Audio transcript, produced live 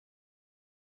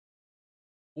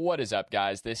What is up,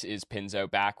 guys? This is Pinzo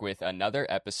back with another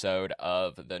episode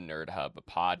of the NerdHub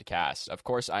podcast. Of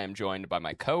course, I am joined by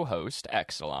my co-host,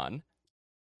 Exelon.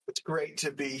 It's great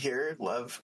to be here.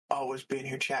 Love always being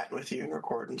here chatting with you and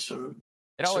recording some.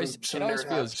 It always NerdHub,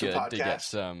 feels good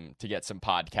podcasts. to get some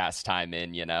podcast time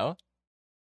in, you know?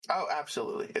 Oh,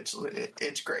 absolutely.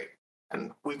 It's great.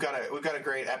 And we've got a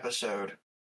great episode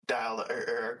dialed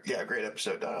great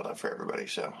episode dialed up for everybody.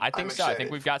 So I think so. I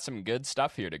think we've got some good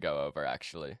stuff here to go over,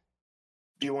 actually.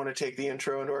 Do you want to take the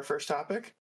intro into our first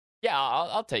topic? Yeah,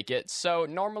 I'll take it. So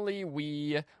normally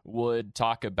we would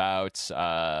talk about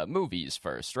movies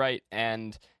first, right?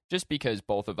 And just because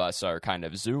both of us are kind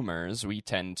of Zoomers, we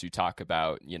tend to talk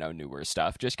about, newer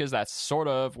stuff, just because that's sort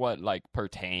of what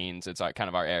pertains. It's kind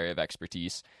of our area of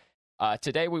expertise.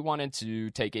 Today we wanted to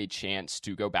take a chance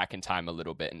to go back in time a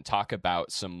little bit and talk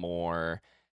about some more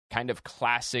kind of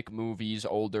classic movies,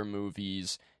 older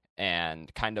movies,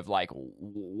 and kind of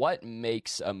what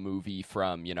makes a movie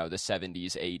from, the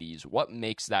 70s, 80s, what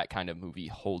makes that kind of movie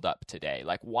hold up today?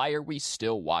 Why are we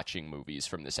still watching movies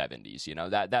from the 70s?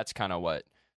 That's kind of what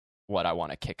I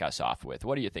want to kick us off with.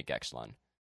 What do you think, Exelon?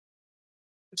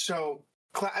 So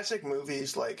classic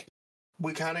movies,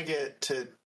 we kind of get to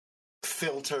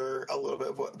filter a little bit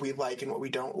of what we like and what we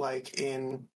don't like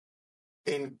in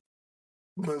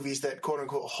movies that quote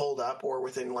unquote hold up or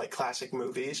within classic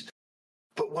movies.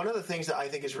 But one of the things that I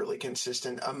think is really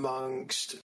consistent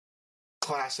amongst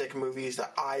classic movies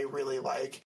that I really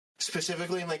like,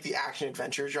 specifically in the action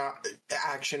adventure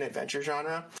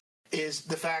genre, is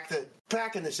the fact that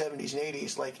back in the 70s and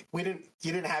 80s,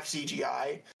 you didn't have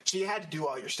CGI, so you had to do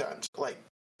all your stunts,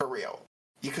 for real.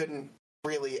 You couldn't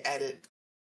really edit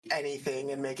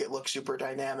anything and make it look super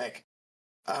dynamic.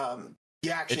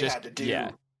 You actually had to do.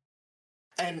 Yeah.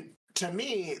 And to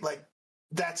me,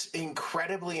 that's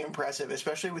incredibly impressive,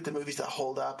 especially with the movies that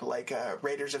hold up,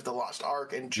 Raiders of the Lost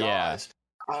Ark and Jaws.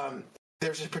 Yeah.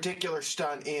 There's a particular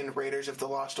stunt in Raiders of the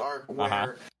Lost Ark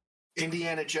where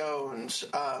Indiana Jones,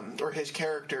 or his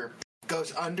character,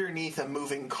 goes underneath a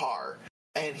moving car,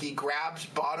 and he grabs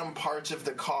bottom parts of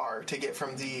the car to get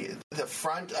from the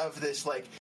front of this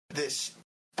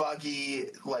buggy,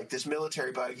 this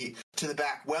military buggy, to the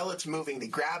back. While it's moving, he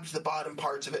grabs the bottom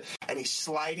parts of it, and he's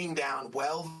sliding down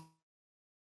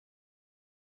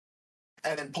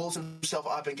and then pulls himself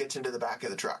up and gets into the back of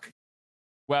the truck.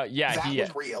 Well, yeah, that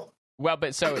was real. Well,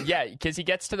 but so, yeah, because he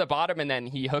gets to the bottom and then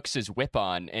he hooks his whip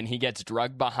on and he gets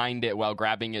drugged behind it while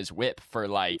grabbing his whip for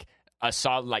a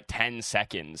solid 10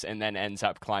 seconds and then ends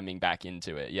up climbing back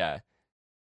into it. Yeah.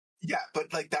 Yeah, but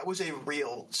that was a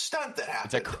real stunt that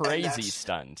happened. It's a crazy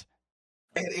stunt.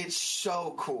 And it's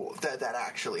so cool that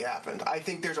actually happened. I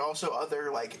think there's also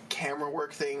other camera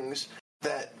work things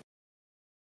that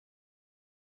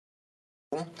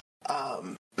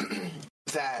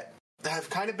that have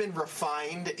kind of been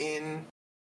refined in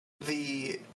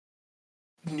the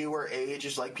newer age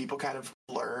as people kind of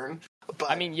learn.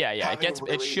 But I mean, yeah,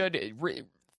 it should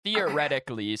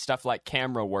theoretically stuff like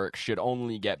camera work should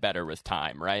only get better with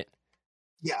time, right?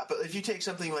 Yeah, but if you take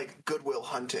something like Good Will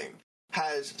Hunting,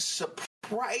 has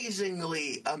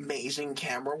surprisingly amazing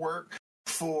camera work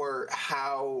for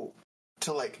how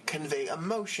to convey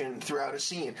emotion throughout a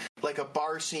scene. A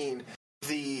bar scene,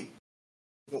 the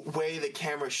way the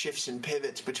camera shifts and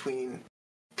pivots between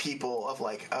people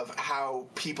of how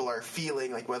people are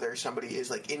feeling, whether somebody is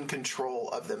in control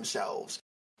of themselves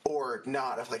or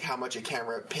not, of how much a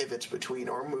camera pivots between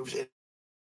or moves in.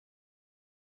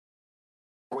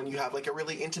 When you have a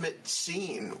really intimate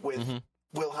scene with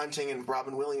Will Hunting and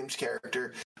Robin Williams'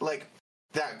 character,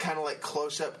 that kind of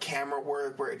close-up camera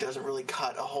work where it doesn't really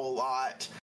cut a whole lot.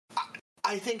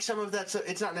 I think some of that's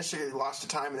it's not necessarily lost to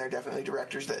time, and there are definitely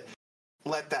directors that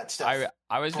let that stuff.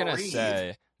 I was going to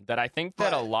say that I think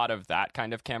that a lot of that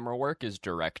kind of camera work is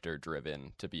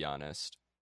director-driven, to be honest.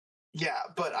 Yeah,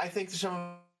 but I think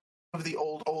some of the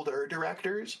older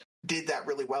directors did that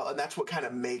really well, and that's what kind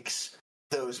of makes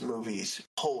those movies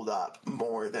hold up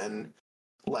more than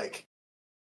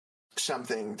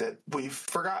something that we've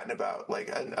forgotten about,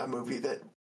 a movie that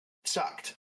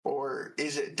sucked, or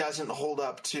it doesn't hold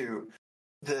up to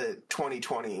the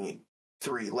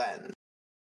 2023 lens.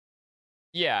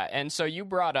 Yeah, and so you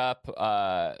brought up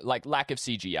lack of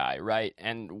CGI, right?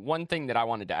 And one thing that I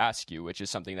wanted to ask you, which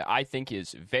is something that I think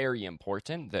is very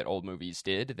important that old movies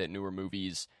did, that newer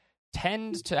movies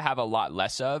tend to have a lot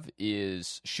less of,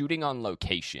 is shooting on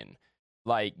location.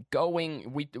 I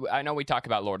know we talk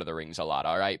about Lord of the Rings a lot,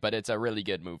 all right, but it's a really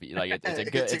good movie. It's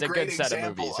a good set of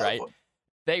movies, right?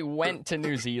 They went to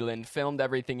New Zealand, filmed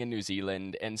everything in New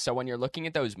Zealand, and so when you're looking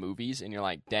at those movies and you're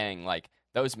like, dang,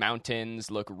 those mountains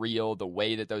look real. The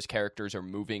way that those characters are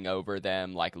moving over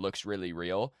them, like, looks really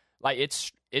real. Like,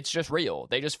 it's just real.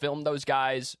 They just filmed those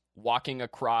guys walking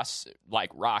across, like,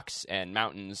 rocks and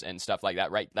mountains and stuff like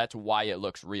that, right? That's why it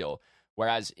looks real.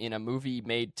 Whereas in a movie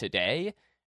made today,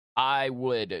 I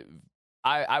would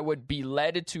be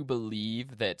led to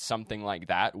believe that something like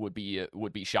that would be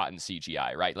shot in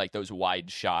CGI, right? Like those wide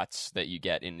shots that you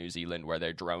get in New Zealand where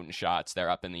they're drone shots, they're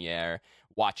up in the air,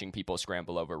 watching people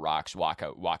scramble over rocks, walk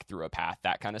through a path,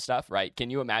 that kind of stuff, right? Can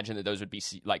you imagine that those would be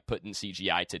like put in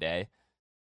CGI today?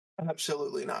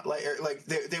 Absolutely not. Like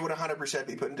they would 100%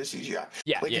 be put into CGI.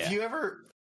 Yeah. Like if you ever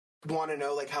want to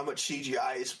know like how much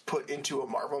CGI is put into a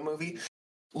Marvel movie,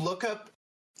 look up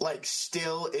like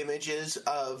still images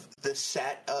of the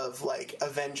set of like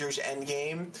Avengers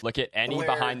Endgame. Look at any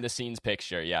behind the scenes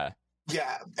picture. Yeah,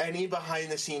 any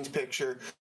behind the scenes picture.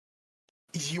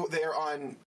 They're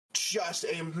on just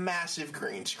a massive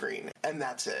green screen, and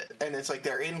that's it. And it's like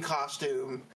they're in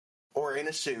costume or in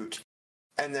a suit,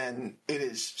 and then it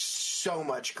is so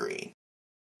much green,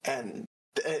 and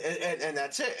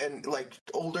that's it. And like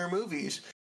older movies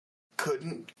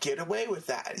couldn't get away with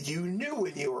that. You knew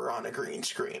when you were on a green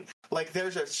screen. Like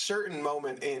there's a certain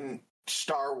moment in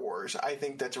Star Wars, I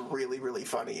think that's really, really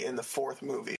funny in the fourth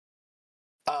movie,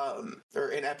 or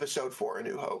in episode 4, A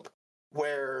New Hope,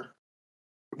 where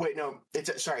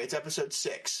it's episode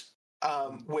 6,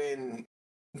 when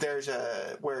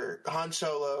where Han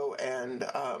Solo and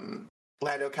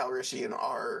Lando Calrissian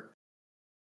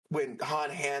when Han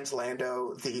hands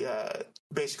Lando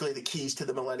basically the keys to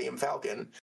the Millennium Falcon.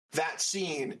 That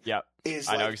scene is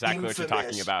like, I know exactly what you're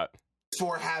talking about,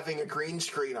 for having a green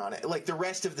screen on it. Like the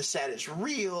rest of the set is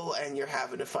real, and you're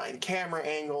having to find camera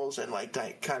angles and like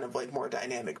kind of like more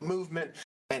dynamic movement,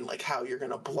 and like how you're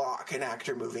going to block an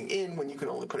actor moving in when you can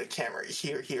only put a camera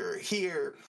here, here, or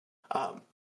here.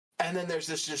 And then there's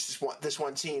this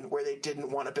one scene where they didn't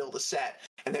want to build a set,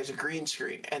 and there's a green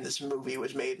screen, and this movie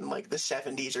was made in like the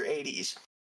 70s or 80s,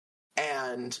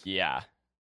 and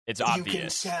it's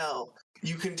obvious.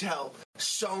 You can tell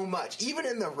so much, even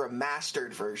in the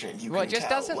remastered version. It just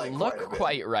doesn't look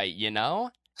quite right, you know?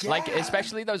 Yeah. Like,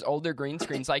 especially those older green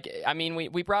screens. Like, I mean,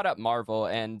 we brought up Marvel,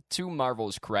 and to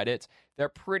Marvel's credit, they're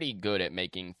pretty good at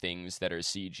making things that are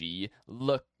CG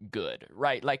look good,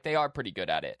 right? Like, they are pretty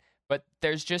good at it. But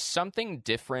there's just something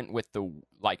different with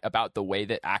about the way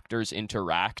that actors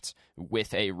interact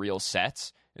with a real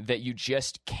set that you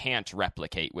just can't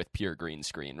replicate with pure green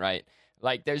screen, right?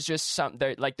 Like there's just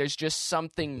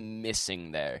something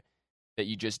missing there that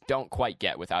you just don't quite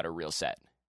get without a real set.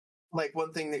 Like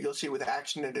one thing that you'll see with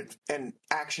action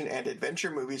and adventure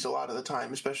movies a lot of the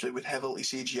time, especially with heavily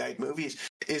CGI'd movies,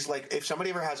 is like if somebody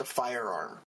ever has a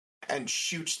firearm and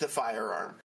shoots the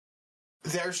firearm,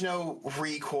 there's no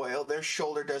recoil. Their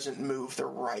shoulder doesn't move the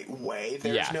right way.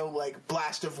 There's no like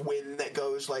blast of wind that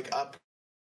goes like up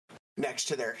next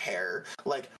to their hair.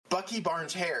 Like Bucky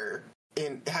Barnes' hair.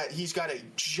 He's got a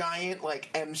giant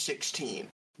like M16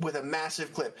 with a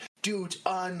massive clip. Dude's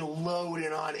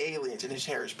unloading on aliens, and his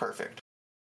hair is perfect.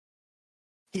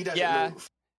 He doesn't move.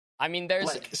 I mean,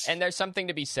 there's something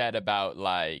to be said about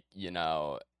like, you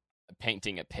know,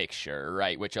 painting a picture,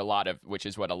 right? Which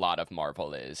is what a lot of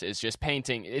Marvel is just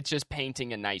painting. It's just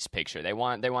painting a nice picture. They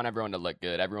want everyone to look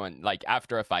good. Everyone, like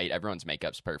after a fight, everyone's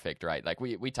makeup's perfect, right? Like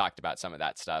we talked about some of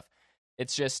that stuff.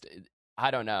 It's just, I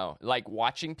don't know, like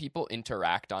watching people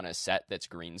interact on a set that's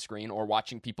green screen or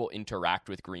watching people interact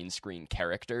with green screen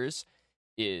characters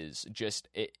is just,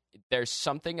 there's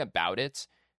something about it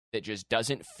that just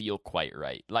doesn't feel quite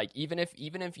right. Like even if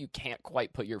you can't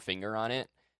quite put your finger on it,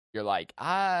 you're like,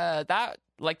 that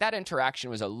interaction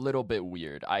was a little bit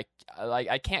weird. I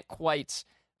can't quite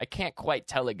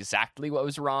tell exactly what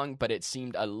was wrong, but it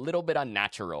seemed a little bit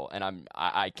unnatural, and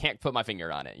I can't put my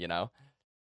finger on it, you know?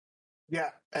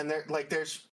 Yeah, and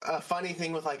there's a funny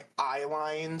thing with like eye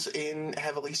lines in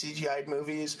heavily CGI'd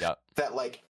movies that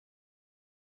like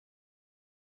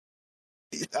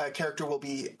a character will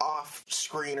be off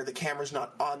screen or the camera's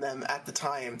not on them at the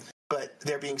time, but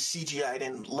they're being CGI'd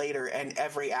in later, and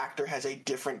every actor has a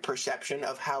different perception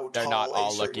of how they're tall not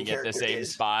all a looking at the same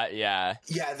is. spot. Yeah,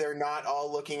 they're not all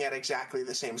looking at exactly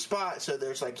the same spot. So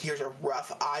there's like, here's a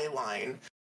rough eye line.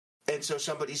 And so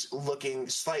somebody's looking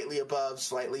slightly above,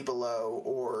 slightly below,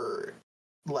 or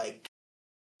like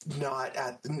not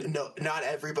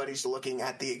everybody's looking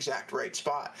at the exact right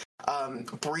spot.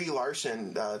 Brie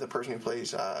Larson, the person who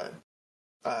plays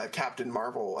Captain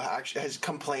Marvel, actually has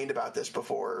complained about this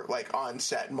before, like on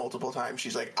set multiple times.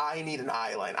 She's like, I need an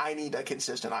eye line. I need a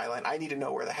consistent eye line. I need to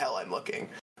know where the hell I'm looking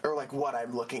or like what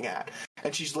I'm looking at.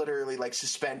 And she's literally like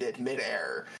suspended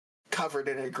midair covered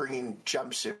in a green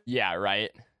jumpsuit. Yeah,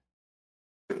 right.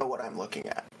 Know what I'm looking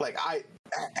at. Like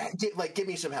give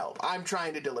me some help. I'm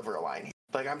trying to deliver a line here.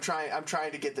 Like I'm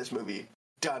trying to get this movie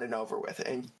done and over with,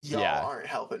 and y'all aren't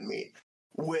helping me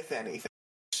with anything.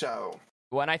 So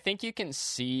when I think you can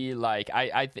see, like,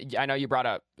 I know you brought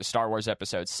up Star Wars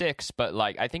Episode 6, but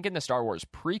like I think in the Star Wars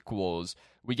prequels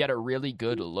we get a really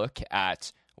good look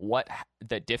at what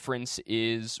the difference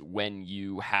is when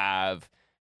you have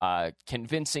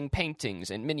convincing paintings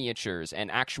and miniatures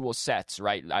and actual sets,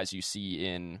 right? As you see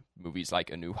in movies like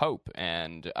A New Hope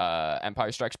and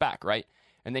Empire Strikes Back, right?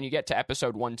 And then you get to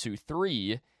Episode 1, 2,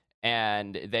 3,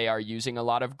 and they are using a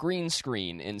lot of green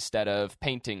screen instead of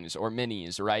paintings or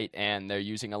minis, right? And they're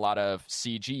using a lot of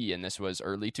CG, and this was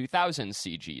early 2000s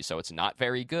CG, so it's not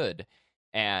very good.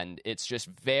 And it's just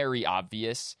very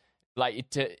obvious. Like,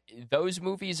 those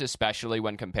movies, especially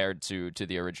when compared to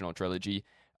the original trilogy,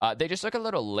 they just look a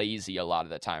little lazy a lot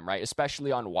of the time, right?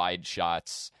 Especially on wide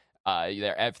shots.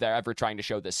 If they're ever trying to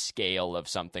show the scale of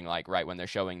something, like, right, when they're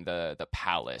showing the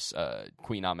palace,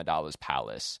 Queen Amidala's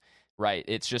palace, right?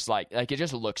 It's just like it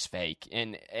just looks fake.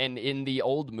 And in the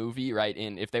old movie, right,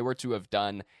 if they were to have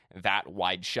done that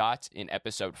wide shot in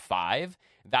Episode 5,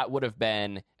 that would have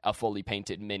been a fully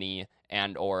painted mini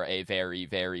and or a very,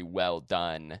 very well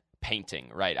done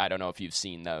painting, right? I don't know if you've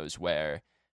seen those where,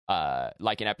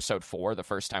 like in Episode 4, the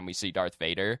first time we see Darth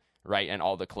Vader, right, and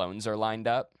all the clones are lined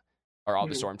up, or all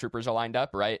the stormtroopers are lined up,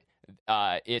 right?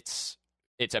 It's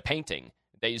a painting.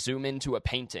 They zoom into a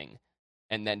painting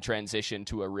and then transition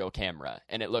to a real camera,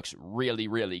 and it looks really,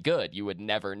 really good. You would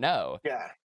never know. Yeah.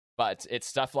 But it's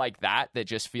stuff like that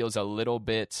just feels a little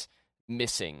bit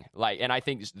missing. Like, and I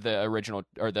think the original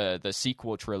or the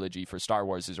sequel trilogy for Star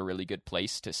Wars is a really good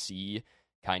place to see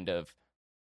kind of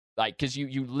like, because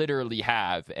you literally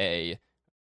have a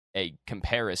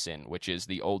comparison, which is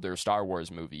the older Star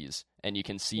Wars movies, and you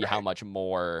can see how much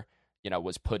more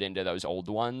was put into those old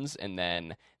ones, and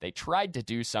then they tried to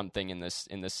do something in this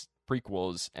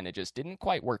prequels, and it just didn't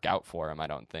quite work out for them, I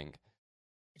don't think.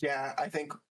 Yeah, I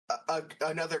think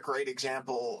another great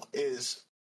example is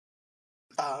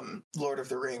Lord of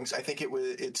the Rings. I think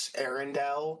it's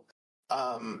Arendelle,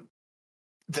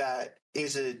 that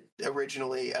is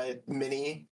originally a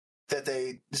mini that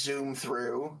they zoom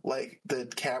through, like, the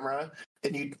camera,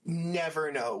 and you'd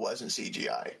never know it wasn't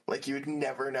CGI. Like, you'd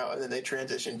never know, and then they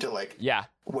transition to, like,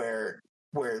 where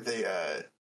the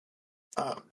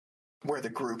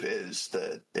group is.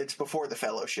 It's before the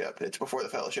Fellowship. It's before the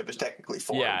Fellowship is technically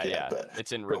formed. But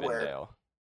it's in Rivendell.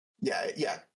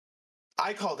 Yeah.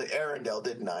 I called it Arendelle,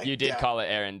 didn't I? You did call it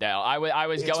Arendelle. I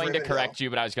was going to correct you,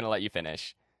 but I was going to let you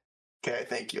finish. Okay,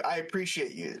 thank you. I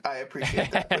appreciate you. I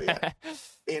appreciate that. But yeah.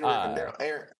 In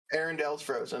Rivendell. Arendelle's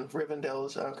frozen.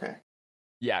 Rivendell's okay.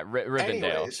 Yeah,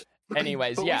 Rivendell.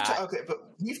 Anyways, yeah. Okay,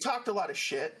 but we've talked a lot of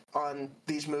shit on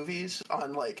these movies,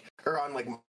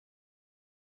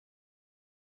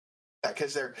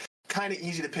 because they're kind of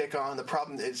easy to pick on. The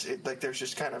problem is, there's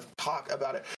just kind of talk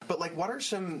about it. But, like, what are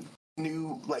some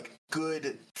new, like,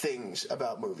 good things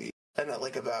about movies and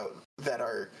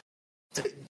that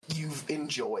you've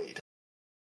enjoyed?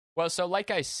 Well, so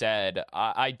like I said,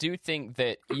 I do think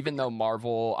that even though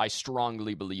Marvel, I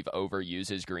strongly believe,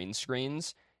 overuses green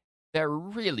screens, they're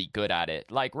really good at it.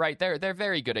 Like, right, they're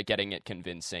very good at getting it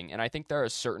convincing. And I think there are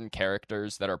certain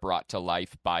characters that are brought to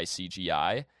life by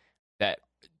CGI that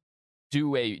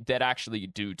actually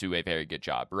do a very good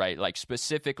job, right? Like,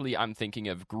 specifically, I'm thinking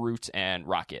of Groot and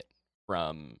Rocket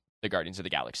from the Guardians of the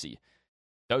Galaxy.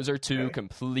 Those are two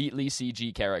completely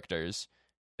CG characters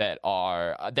that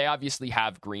they obviously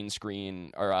have green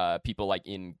screen or people, like,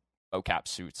 in mocap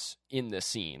suits in the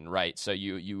scene, right? So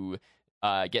you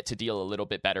get to deal a little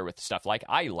bit better with stuff like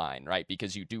eyeline, right?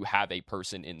 Because you do have a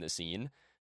person in the scene.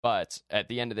 But at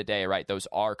the end of the day, right, those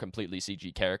are completely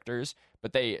CG characters,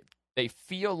 but they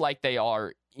feel like they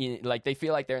are they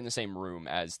feel like they're in the same room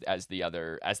as the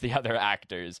other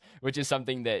actors, which is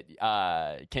something that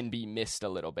can be missed a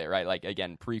little bit, right? Like,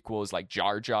 again, prequels, like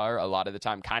Jar Jar, a lot of the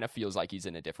time kind of feels like he's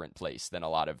in a different place than a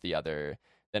lot of the other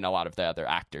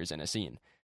actors in a scene.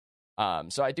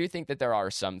 So I do think that there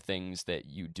are some things that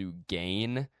you do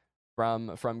gain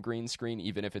from green screen,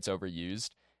 even if it's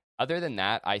overused. Other than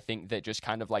that, I think that just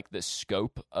kind of like the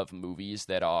scope of movies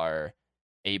that are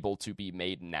able to be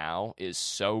made now is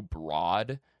so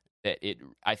broad that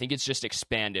I think it's just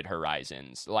expanded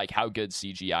horizons. Like, how good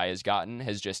CGI has gotten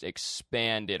has just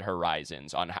expanded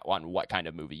horizons on what kind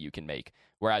of movie you can make.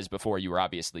 Whereas before, you were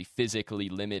obviously physically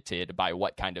limited by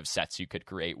what kind of sets you could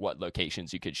create, what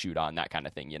locations you could shoot on, that kind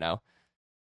of thing,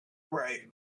 Right.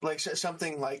 Like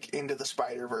something like Into the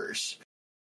Spider-Verse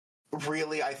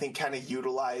really, I think, kind of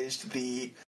utilized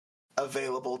the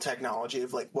available technology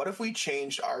of like, what if we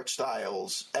changed art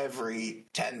styles every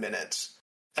 10 minutes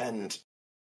and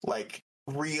like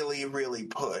really, really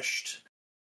pushed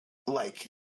like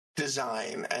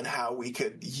design and how we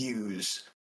could use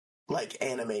like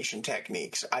animation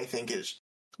techniques, I think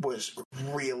was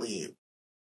really,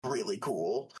 really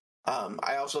cool.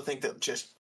 I also think that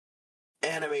just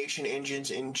animation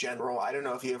engines in general, I don't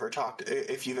know if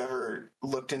you've ever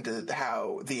looked into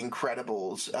how The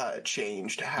Incredibles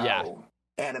changed how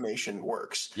animation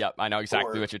works. Yep, I know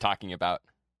exactly what you're talking about.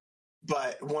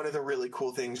 But one of the really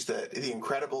cool things that The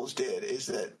Incredibles did is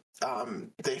that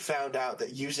they found out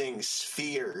that using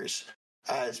spheres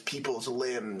as people's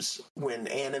limbs when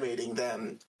animating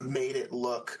them made it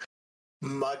look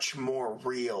much more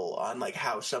real on like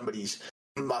how somebody's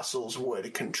muscles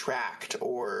would contract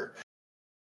or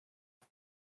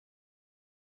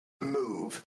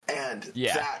move. And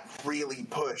that really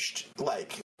pushed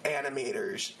like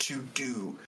animators to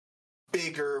do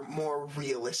bigger, more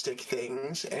realistic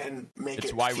things and make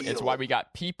it's why we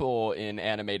got people in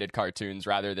animated cartoons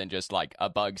rather than just like A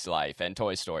Bug's Life and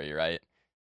Toy Story, right?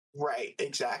 Right,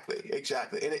 exactly.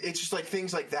 And it's just like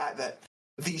things like that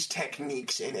these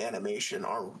techniques in animation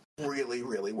are really,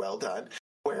 really well done.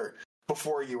 Where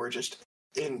before you were just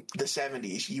in the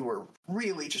 70s, you were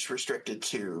really just restricted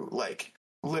to like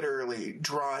literally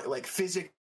drawing like physics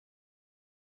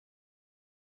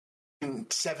in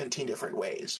 17 different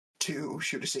ways to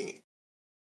shoot a scene.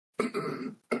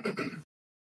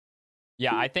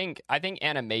 Yeah, I think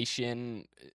animation.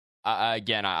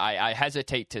 Again, I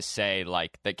hesitate to say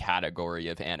like the category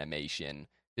of animation,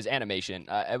 because animation.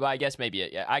 Well, I guess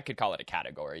maybe I could call it a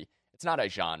category. It's not a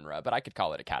genre, but I could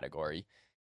call it a category.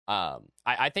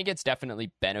 I think it's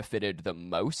definitely benefited the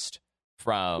most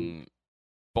from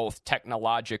both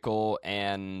technological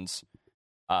and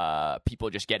people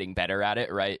just getting better at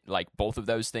it, right? Like both of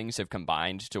those things have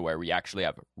combined to where we actually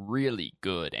have really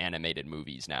good animated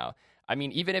movies now. I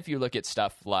mean, even if you look at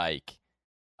stuff like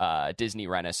Disney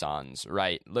Renaissance,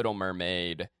 right? Little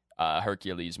Mermaid,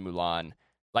 Hercules, Mulan,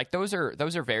 like those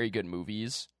are very good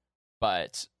movies,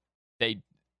 but they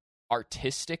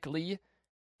artistically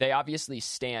they obviously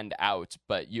stand out.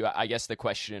 But I guess the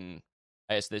question,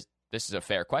 I guess this is a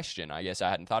fair question. I guess I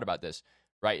hadn't thought about this.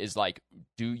 Right, is like,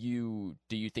 do you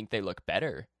think they look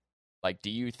better? Like,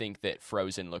 do you think that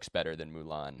Frozen looks better than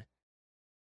Mulan?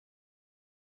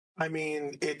 I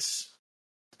mean, it's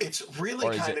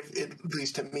really kind of, at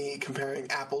least to me, comparing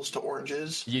apples to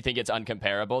oranges. You think it's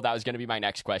uncomparable? That was going to be my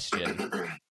next question.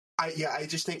 I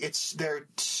just think they're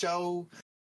so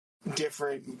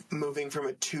different moving from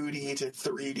a 2D to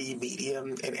 3D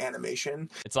medium in animation.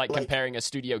 It's like comparing a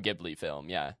Studio Ghibli film,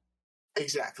 yeah.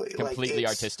 Exactly. Completely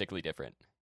artistically different.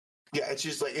 Yeah, it's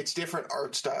just like it's different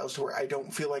art styles where I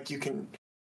don't feel like you can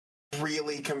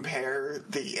really compare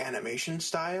the animation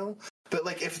style. But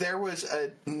like if there was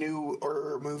a new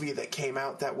or movie that came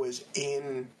out that was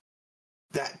in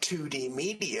that 2D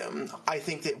medium, I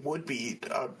think that would be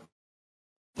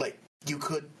like you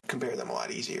could compare them a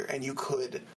lot easier, and you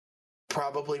could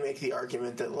probably make the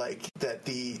argument that like that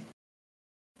the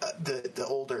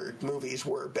older movies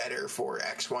were better for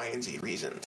X, Y, and Z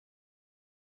reasons.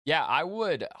 Yeah, I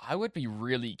would be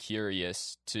really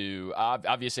curious to,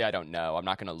 obviously I don't know, I'm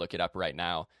not going to look it up right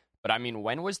now, but I mean,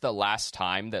 when was the last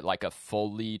time that like a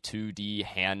fully 2D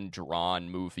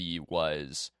hand-drawn movie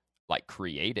was like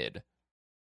created?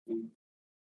 I'm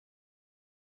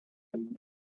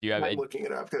looking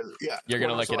it up because you're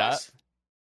going to look it up?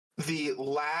 The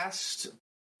last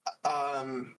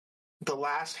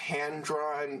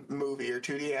hand-drawn movie or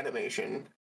 2D animation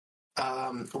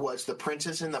was The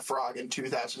Princess and the Frog in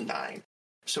 2009.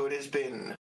 So it has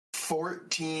been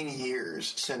 14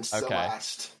 years since the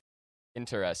last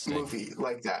movie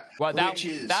like that. Well,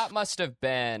 that must have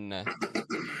been...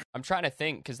 I'm trying to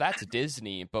think, because that's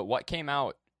Disney, but what came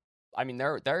out... I mean,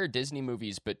 there are Disney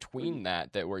movies between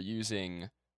that were using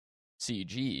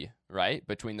CG, right?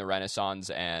 Between the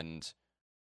Renaissance and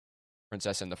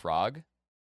Princess and the Frog.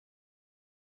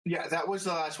 Yeah, that was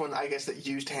the last one, I guess, that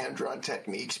used hand-drawn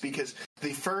techniques, because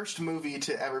the first movie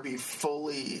to ever be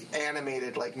fully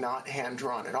animated, like not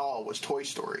hand-drawn at all, was Toy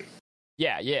Story.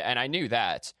 Yeah, and I knew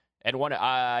that. And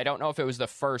I don't know if it was the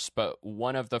first, but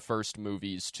one of the first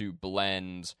movies to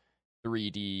blend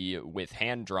 3D with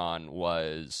hand-drawn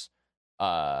was...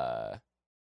 I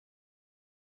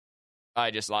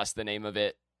just lost the name of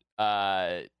it.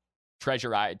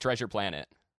 Treasure Planet.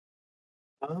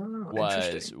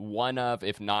 Was one of,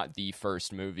 if not the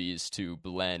first movies to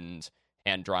blend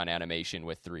hand-drawn animation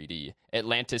with 3D.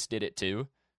 Atlantis did it too.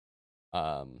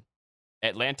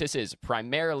 Atlantis is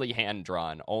primarily hand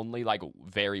drawn. Only like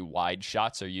very wide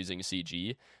shots are using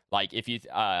CG. Like if you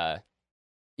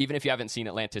even if you haven't seen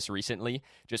Atlantis recently,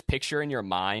 just picture in your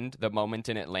mind the moment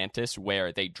in Atlantis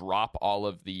where they drop all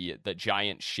of the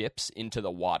giant ships into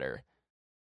the water.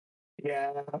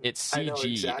 Yeah, It's I know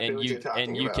CG, exactly and what you're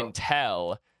talking you about. can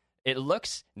tell it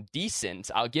looks decent.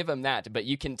 I'll give them that, but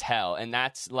you can tell, and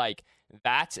that's like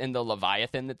that and the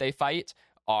Leviathan that they fight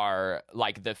are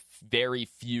like the very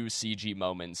few CG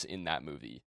moments in that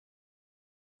movie.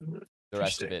 The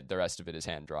rest of it is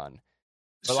hand drawn.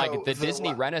 But like the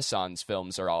Disney Renaissance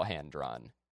films are all hand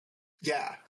drawn.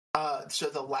 Yeah. So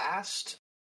the last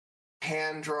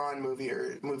hand-drawn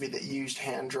movie that used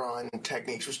hand-drawn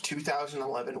techniques was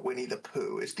 2011 Winnie the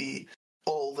Pooh is the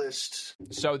oldest.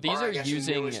 So these are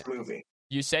using newest movie.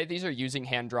 You say these are using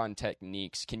hand-drawn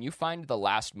techniques. Can you find the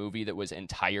last movie that was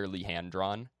entirely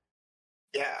hand-drawn?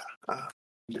 Yeah.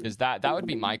 Because that would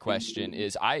be my question.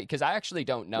 Because I actually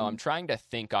don't know. I'm trying to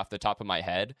think off the top of my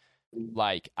head.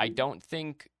 Like, I don't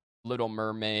think Little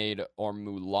Mermaid or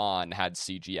Mulan had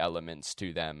CG elements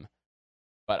to them.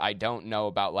 But I don't know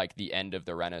about, like, the end of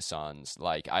the Renaissance.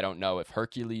 Like, I don't know if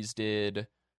Hercules did,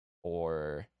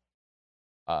 or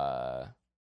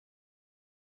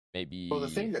maybe... Well, the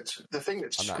thing that's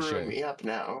screwing me up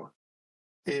now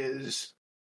is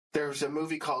there's a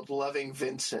movie called Loving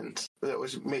Vincent that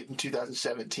was made in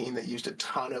 2017 that used a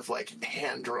ton of, like,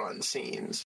 hand-drawn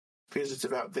scenes because it's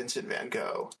about Vincent van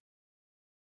Gogh.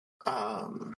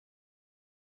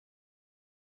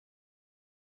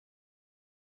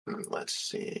 Let's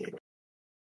see.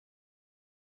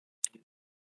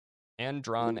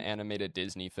 Hand-drawn animated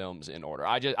Disney films in order.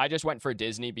 I just went for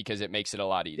Disney because it makes it a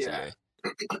lot easier.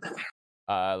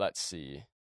 Yeah. Let's see.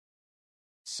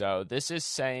 So this is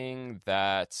saying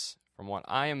that, from what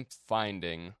I am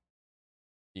finding,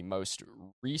 the most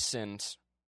recent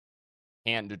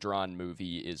hand-drawn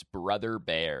movie is Brother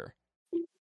Bear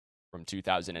from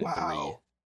 2003. Wow.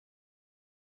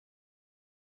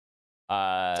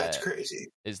 That's crazy.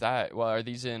 Is that... Well, are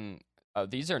these in...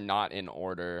 these are not in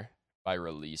order by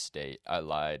release date. I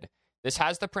lied. This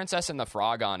has The Princess and the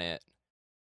Frog on it.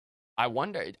 I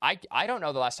wonder... I don't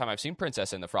know the last time I've seen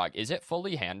Princess and the Frog. Is it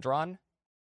fully hand-drawn? Do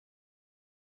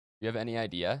you have any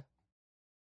idea?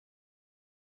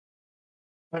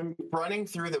 I'm running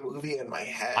through the movie in my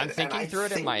head. I'm thinking through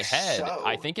it in my head. So.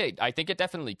 I think it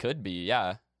definitely could be,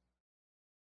 yeah.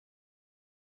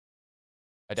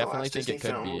 I definitely think it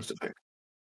could be.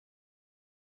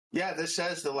 Yeah, this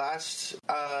says the last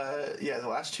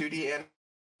 2D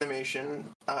animation,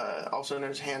 also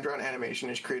known as hand-drawn animation,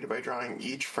 is created by drawing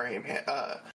each frame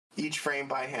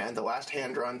by hand. The last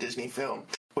hand-drawn Disney film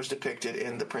was depicted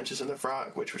in The Princess and the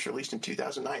Frog, which was released in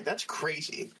 2009. That's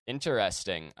crazy.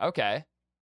 Interesting. Okay.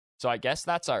 So I guess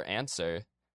that's our answer.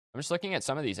 I'm just looking at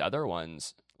some of these other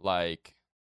ones. Like,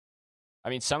 I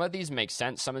mean, some of these make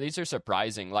sense. Some of these are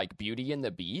surprising. Like Beauty and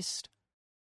the Beast.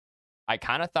 I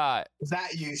kind of thought...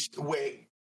 Wait.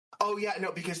 Oh, yeah,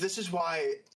 no, because this is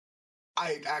why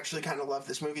I actually kind of love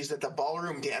this movie, is that the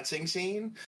ballroom dancing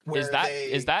scene... Is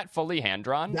that fully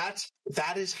hand-drawn?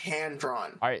 That is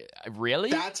hand-drawn.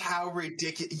 Really? That's how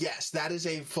ridiculous... Yes, that is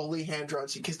a fully hand-drawn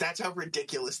scene, because that's how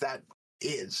ridiculous that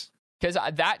is. Because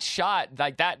that shot,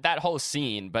 like that whole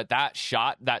scene, but that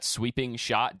sweeping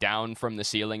shot down from the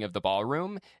ceiling of the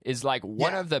ballroom is like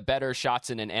one of the better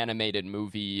shots in an animated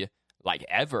movie, like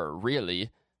ever, really.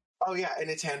 Oh yeah,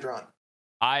 and it's hand-drawn.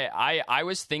 I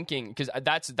was thinking, because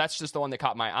that's just the one that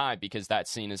caught my eye, because that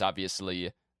scene is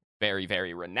obviously very,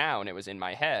 very renowned. It was in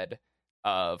my head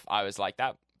I was like,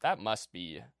 that must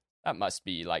be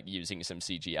like using some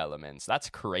CG elements.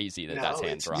 That's crazy that's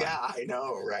hand-drawn. Yeah, I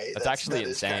know, right? That's actually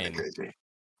insane. Crazy.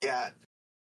 Yeah.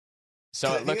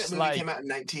 So it looks like... came out in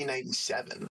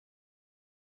 1997.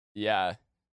 Yeah.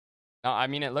 No, I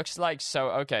mean, it looks like...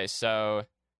 Okay, so...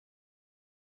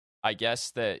 I guess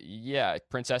that, yeah,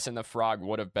 Princess and the Frog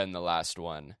would have been the last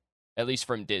one. At least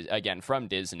from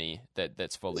Disney,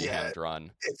 that's fully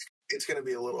hand-drawn. It's going to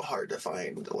be a little hard to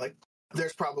find, like...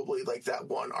 There's probably like that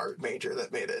one art major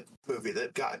that made a movie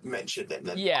that got mentioned in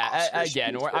the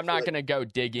again, I'm not going to go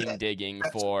digging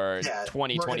for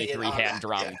 2023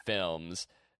 hand-drawn films.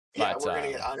 Yeah, but,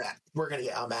 we're gonna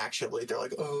get actually. They're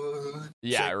like,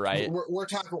 yeah, so right. We're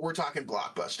talking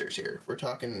blockbusters here. We're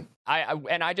talking.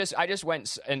 I just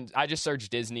went and I just searched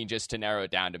Disney just to narrow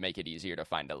it down to make it easier to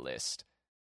find a list.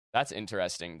 That's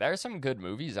interesting. There are some good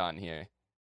movies on here.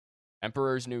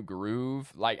 Emperor's New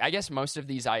Groove. Like, I guess most of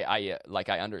these I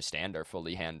understand are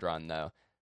fully hand-drawn, though.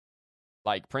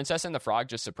 Like, Princess and the Frog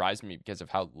just surprised me because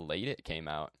of how late it came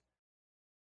out.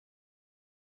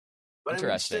 But I mean,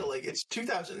 Interesting. still, like, it's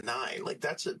 2009. Like,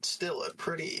 that's still a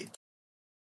pretty,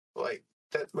 like,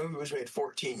 that movie was made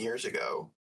 14 years ago.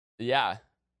 Yeah.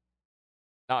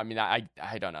 No, I mean, I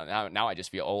don't know. Now I just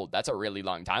feel old. That's a really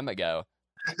long time ago.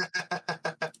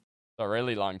 A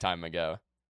really long time ago.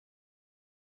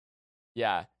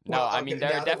 Yeah. No, Well, I okay, mean,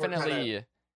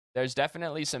 there's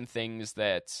definitely some things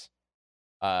that,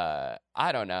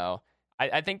 I don't know.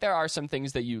 I think there are some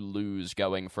things that you lose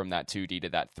going from that 2D to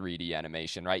that 3D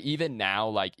animation, right? Even now,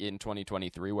 like in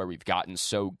 2023, where we've gotten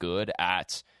so good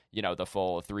at, the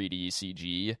full 3D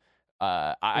CG,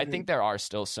 I think there are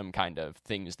still some kind of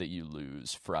things that you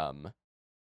lose from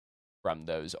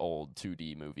those old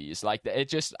 2D movies. Like it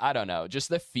just, I don't know, just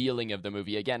the feeling of the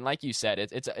movie. Again, like you said,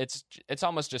 it's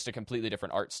almost just a completely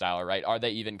different art style, right? Are they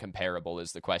even comparable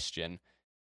is the question.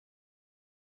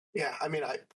 Yeah, I mean,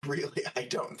 I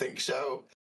don't think so.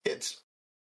 It's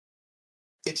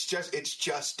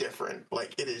just different.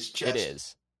 Like, it is just. It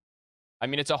is. I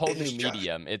mean, it's a whole It new is just.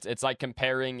 medium. It's like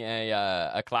comparing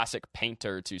a classic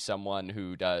painter to someone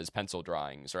who does pencil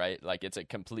drawings, right? Like it's a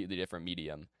completely different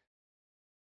medium.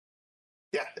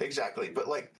 Yeah, exactly. But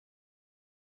like,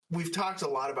 we've talked a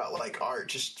lot about like art,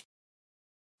 just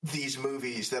these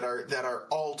movies that are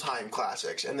all-time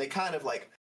classics, and they kind of like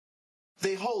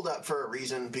they hold up for a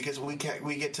reason because we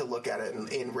get to look at it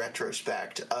in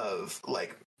retrospect of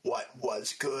like what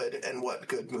was good and what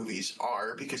good movies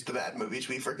are, because the bad movies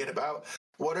we forget about.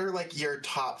 What are like your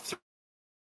top three?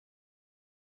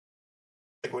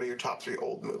 Like, what are your top three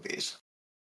old movies?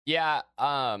 Yeah.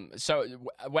 So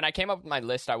when I came up with my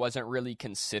list, I wasn't really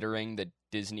considering the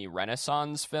Disney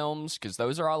Renaissance films because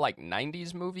those are all like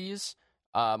 '90s movies.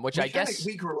 Which I guess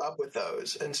we grew up with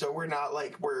those, and so we're not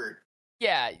like we're.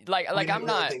 Yeah, like I'm really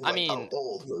not. think, I like, mean,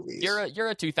 old movies. You're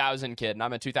a 2000 kid, and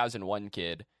I'm a 2001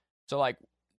 kid. So like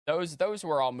those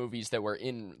were all movies that were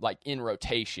in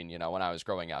rotation. When I was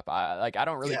growing up, I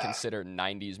don't really consider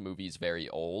 '90s movies very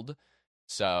old.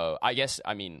 So I guess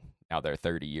now they're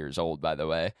 30 years old, by the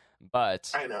way.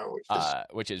 But I know,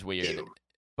 which is weird. Ew.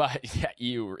 But yeah,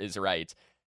 you is right.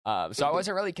 So I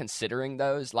wasn't really considering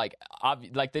those. Like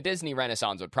the Disney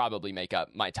Renaissance would probably make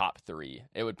up my top three.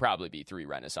 It would probably be three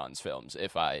Renaissance films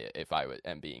if I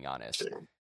am being honest. Sure.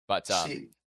 But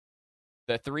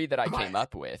the three that I came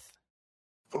up with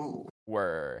Ooh.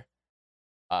 were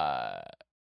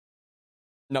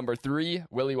number 3,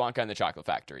 Willy Wonka and the Chocolate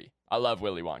Factory. I love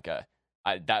Willy Wonka.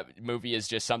 That movie is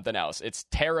just something else. It's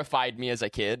terrified me as a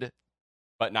kid,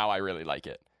 but now I really like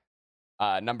it.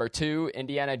 Number 2,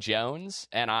 Indiana Jones,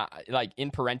 and I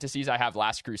in parentheses I have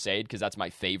Last Crusade because that's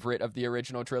my favorite of the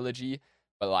original trilogy.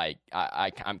 But like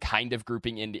I'm kind of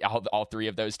grouping all three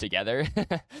of those together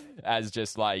as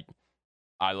just like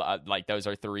those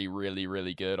are three really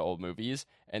really good old movies.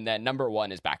 And then number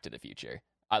 1 is Back to the Future.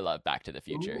 I love Back to the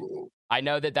Future. Ooh. I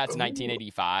know that's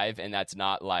 1985 and that's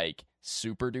not like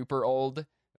super duper old,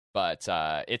 but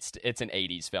it's an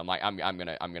 80s film. Like I'm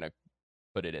gonna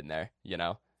put it in there.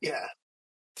 Yeah.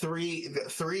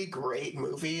 Three great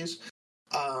movies.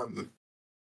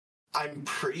 I'm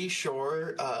pretty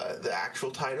sure the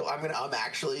actual title. I'm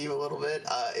actually you a little bit.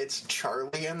 It's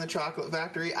Charlie and the Chocolate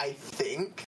Factory, I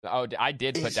think. Oh, I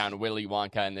did put down Willy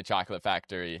Wonka and the Chocolate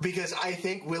Factory because I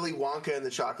think Willy Wonka and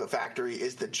the Chocolate Factory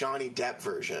is the Johnny Depp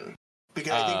version.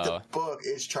 Because I think the book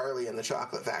is Charlie and the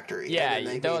Chocolate Factory. Yeah,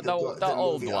 and the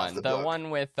old one, the book. one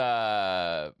with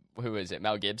who is it?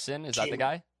 Mel Gibson? Is that the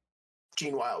guy?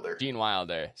 Gene Wilder. Gene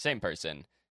Wilder, same person.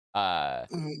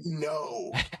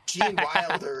 No, Gene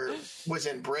Wilder was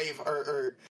in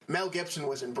or Mel Gibson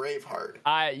was in Braveheart.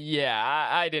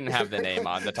 I didn't have the name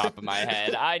on the top of my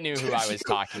head. I knew who I was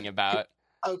talking about.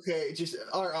 Okay, just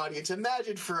our audience.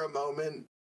 Imagine for a moment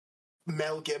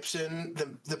Mel Gibson,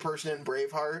 the person in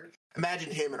Braveheart.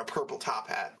 Imagine him in a purple top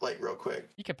hat, like real quick.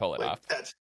 He could pull it off.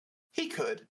 He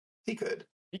could. He could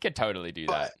totally do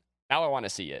that. Now I want to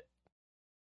see it.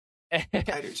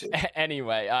 I do too.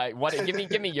 Anyway,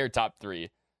 give me your top 3.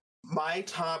 My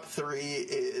top 3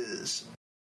 is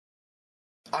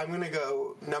I'm gonna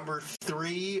go number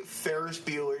 3, Ferris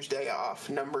Bueller's Day Off.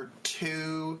 Number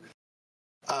 2,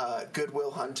 Good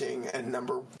Will Hunting, and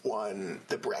number 1,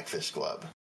 The Breakfast Club.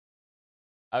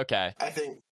 Okay. I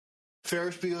think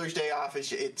Ferris Bueller's Day Off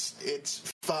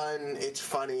it's fun, it's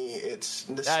funny, it's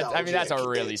nostalgic. That's a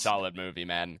really solid movie,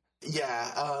 man.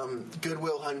 Yeah, Good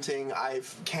Will Hunting. I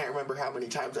can't remember how many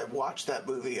times I've watched that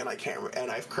movie, and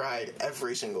I've cried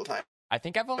every single time. I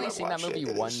think I've only seen that movie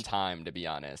one time, to be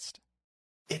honest.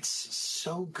 It's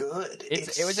so good.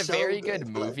 It was a very good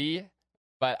movie,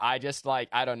 but I just I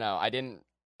don't know. I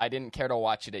didn't care to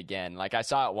watch it again. Like I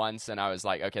saw it once, and I was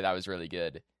like, okay, that was really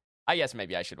good. I guess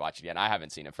maybe I should watch it again. I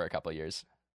haven't seen it for a couple of years.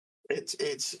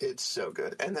 It's so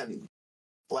good. And then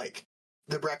like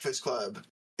the Breakfast Club,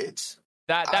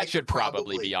 that should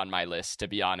probably be on my list, to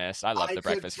be honest. I love the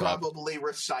Breakfast Club. I could probably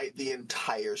recite the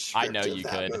entire script. I know you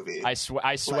could. Movie. I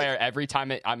swear every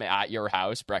time I'm at your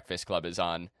house, Breakfast Club is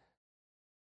on.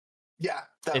 Yeah.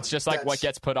 It's just like what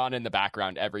gets put on in the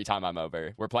background every time I'm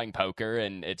over. We're playing poker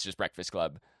and it's just Breakfast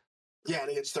Club. Yeah,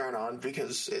 and it gets thrown on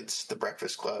because it's the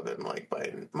Breakfast Club, and like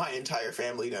my entire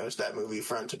family knows that movie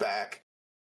front to back.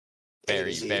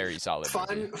 Very, very solid.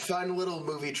 Fun little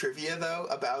movie trivia though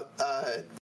about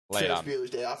Ferris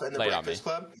Bueller's Day Off and the Breakfast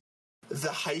Club.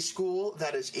 The high school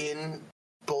that is in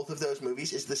both of those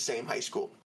movies is the same high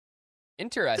school.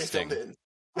 Interesting.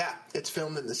 It's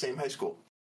filmed in the same high school.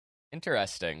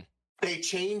 Interesting. They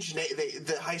change.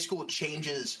 The high school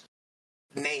changes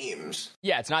names.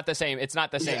 Yeah, it's not the same. It's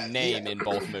not the same name in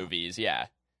both movies. Yeah.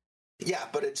 Yeah,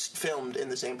 but it's filmed in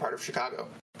the same part of Chicago,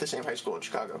 the same high school in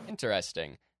Chicago.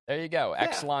 Interesting. There you go.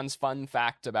 Yeah. Exelon's fun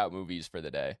fact about movies for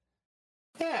the day.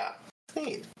 Yeah,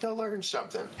 neat. They'll learn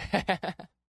something.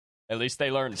 At least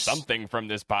they learned something from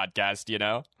this podcast, you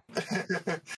know?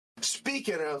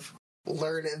 Speaking of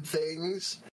learning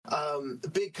things,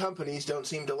 big companies don't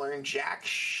seem to learn jack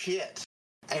shit.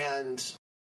 And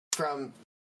from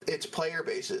its player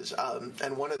bases,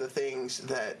 and one of the things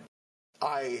that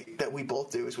we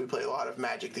both do is we play a lot of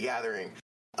Magic the Gathering.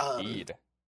 Indeed.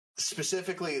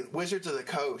 Specifically Wizards of the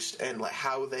Coast, and like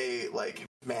how they like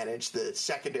manage the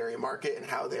secondary market and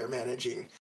how they're managing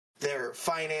their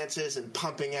finances and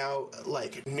pumping out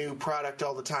like new product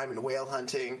all the time in whale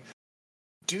hunting.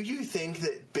 Do you think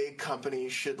that big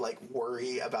companies should like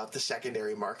worry about the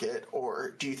secondary market,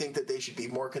 or do you think that they should be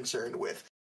more concerned with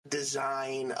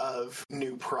design of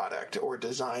new product or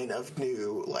design of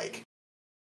new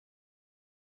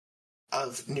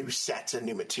sets and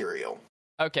new material?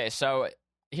 Okay, so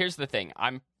here's the thing.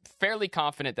 I'm fairly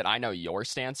confident that I know your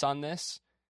stance on this.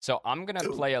 So I'm going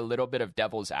to play a little bit of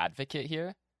devil's advocate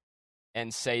here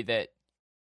and say that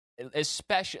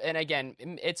especially, and again,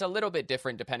 it's a little bit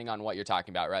different depending on what you're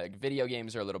talking about, right? Like video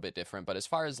games are a little bit different, but as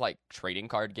far as like trading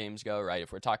card games go, right?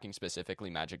 If we're talking specifically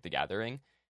Magic the Gathering,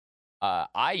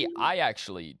 I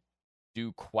actually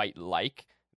do quite like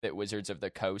that Wizards of the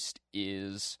Coast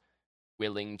is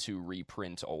willing to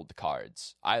reprint old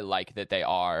cards. I like that they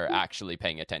are actually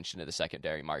paying attention to the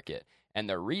secondary market. And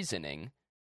the reasoning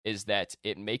is that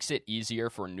it makes it easier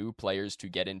for new players to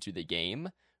get into the game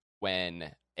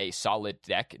when a solid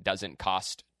deck doesn't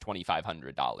cost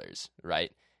 $2,500,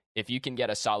 right? If you can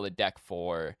get a solid deck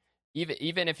for,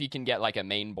 even if you can get like a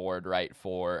main board, right,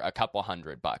 for a couple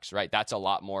 $100, right? That's a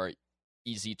lot more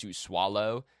easy to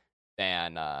swallow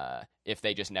than if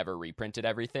they just never reprinted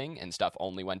everything and stuff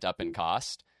only went up in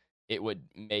cost. It would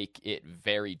make it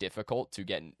very difficult to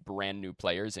get brand new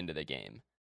players into the game.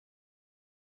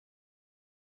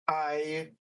 I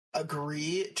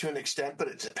agree to an extent, but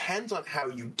it depends on how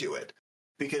you do it.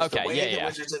 Because the way the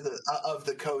Wizards of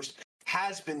the Coast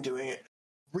has been doing it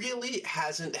really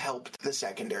hasn't helped the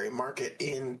secondary market,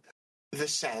 in the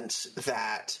sense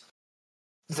that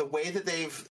the way that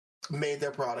they've made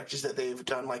their product is that they've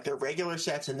done like their regular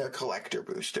sets and their collector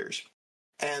boosters.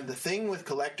 And the thing with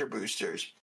collector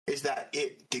boosters is that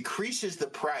it decreases the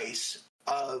price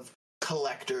of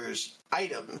collectors'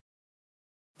 items,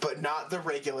 but not the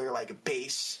regular like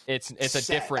base. It's a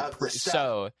different.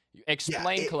 So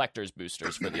explain collector's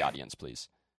boosters for the audience, please.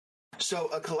 So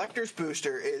a collector's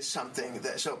booster is something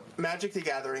that Magic the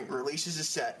Gathering releases a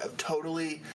set of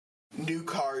totally new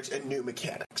cards and new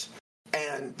mechanics.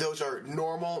 And those are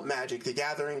normal Magic the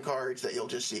Gathering cards that you'll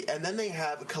just see. And then they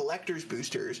have collector's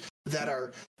boosters that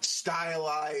are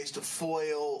stylized,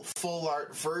 foil, full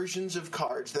art versions of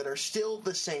cards that are still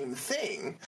the same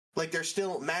thing. Like, they're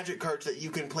still Magic cards that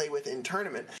you can play with in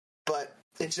tournament. But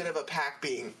instead of a pack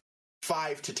being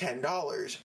 $5 to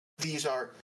 $10, these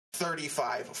are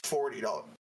 $35,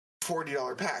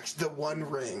 $40 packs. The One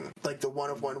Ring, like the One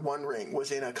of One Ring,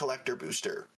 was in a collector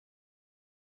booster.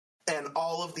 And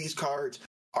all of these cards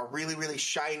are really, really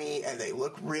shiny, and they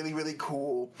look really, really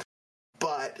cool,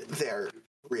 but they're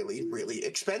really, really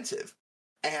expensive.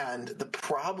 And the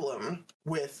problem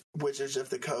with Wizards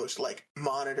of the Coast, like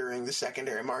monitoring the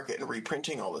secondary market and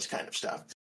reprinting all this kind of stuff,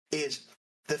 is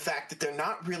the fact that they're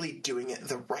not really doing it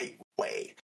the right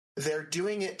way. They're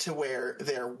doing it to where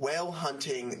they're whale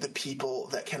hunting the people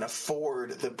that can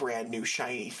afford the brand new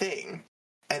shiny thing,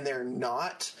 and they're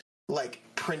not like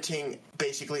printing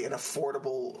basically an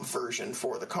affordable version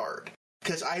for the card.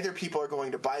 Because either people are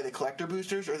going to buy the collector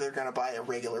boosters or they're going to buy a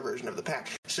regular version of the pack.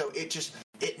 So it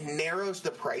narrows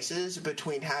the prices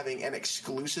between having an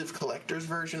exclusive collector's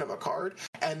version of a card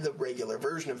and the regular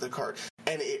version of the card.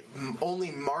 and it only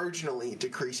marginally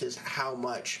decreases how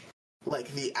much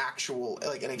like the actual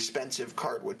like an expensive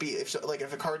card would be. If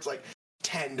a card's like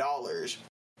 $10,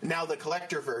 now the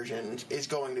collector version is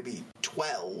going to be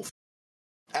 $12,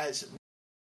 as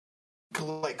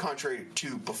like contrary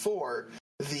to before,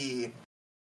 the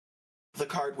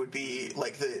card would be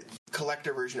like the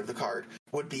collector version of the card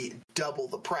would be double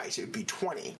the price. It would be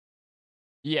 $20.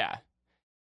 Yeah.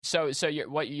 So your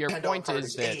point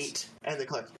is that $8, and the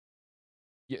collector.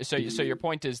 So your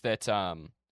point is that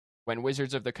when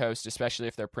Wizards of the Coast, especially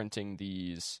if they're printing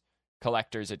these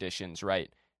collector's editions,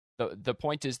 right? The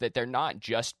point is that they're not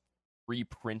just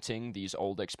reprinting these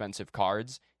old expensive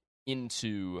cards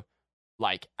into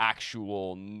like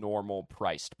actual normal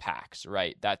priced packs,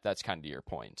 right? That's kind of your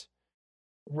point.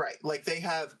 Right. Like they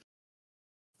have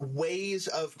ways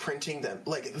of printing them.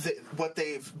 Like what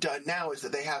they've done now is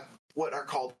that they have what are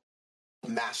called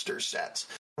master sets,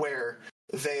 where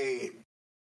they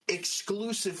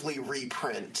exclusively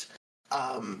reprint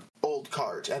old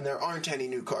cards, and there aren't any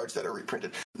new cards that are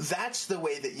reprinted. That's the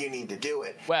way that you need to do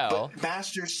it. Well, but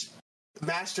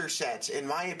master sets, in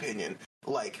my opinion,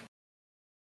 like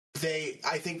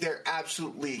I think they're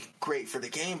absolutely great for the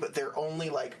game, but they're only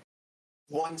like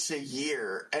once a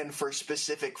year and for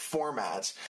specific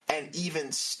formats. And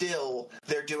even still,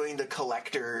 they're doing the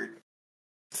collector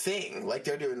thing, like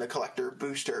they're doing the collector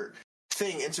booster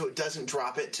thing, and so it doesn't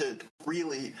drop it to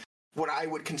really what I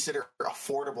would consider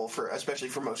affordable for, especially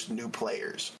for most new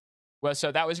players. Well,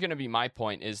 so that was going to be my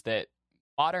point, is that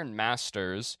Modern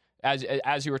Masters,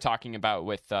 as you were talking about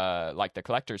with like the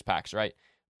collector's packs, right?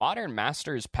 Modern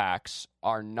Masters packs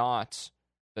are not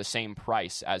the same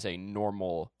price as a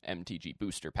normal MTG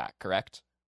booster pack, correct?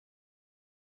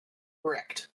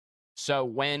 Correct. So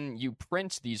when you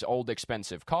print these old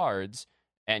expensive cards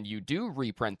and you do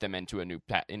reprint them into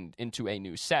a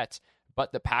new set,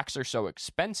 but the packs are so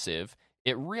expensive,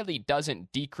 it really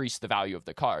doesn't decrease the value of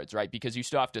the cards, right? Because you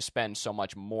still have to spend so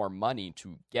much more money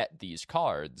to get these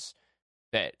cards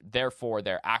that therefore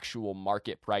their actual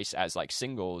market price as like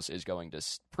singles is going to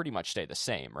pretty much stay the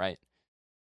same, right?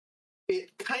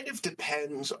 It kind of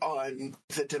depends on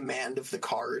the demand of the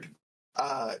card,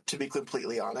 to be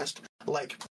completely honest.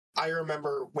 Like, I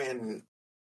remember when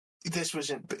this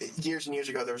was years and years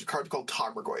ago, there was a card called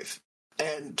Tarmogoyf.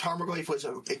 And Tarmogoyf was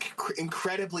an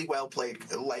incredibly well played,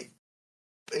 like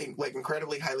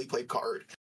incredibly highly played card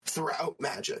throughout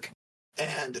Magic.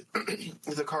 And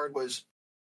the card was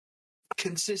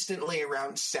consistently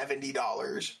around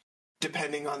 $70,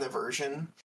 depending on the version.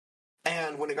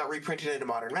 And when it got reprinted into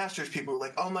Modern Masters, people were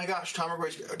like, oh my gosh,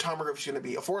 Tarmogoyf is going to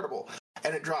be affordable.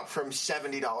 And it dropped from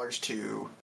 $70 to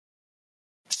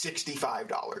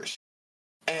 $65.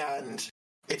 And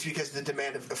it's because the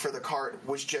demand for the card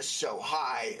was just so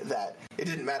high that it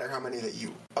didn't matter how many that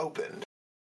you opened.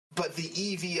 But the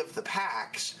EV of the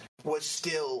packs was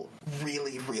still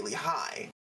really, really high.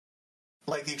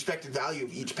 Like, the expected value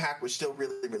of each pack was still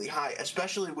really, really high,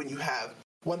 especially when you have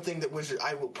one thing that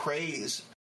I will praise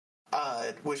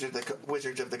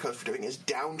Wizards of the Coast for doing is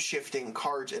downshifting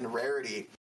cards in rarity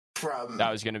from...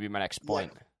 That was going to be my next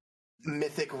point. Like,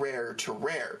 mythic rare to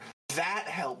rare. That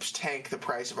helps tank the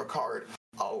price of a card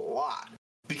a lot,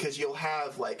 because you'll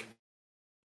have like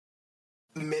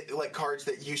cards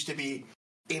that used to be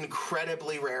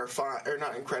incredibly rare, or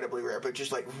not incredibly rare, but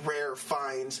just like rare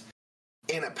finds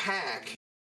in a pack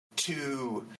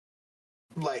to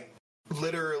like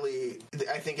literally,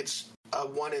 I think it's a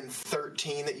 1 in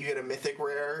 13 that you get a mythic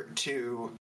rare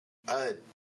to a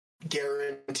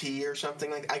guarantee or something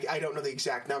like. I don't know the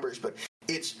exact numbers, but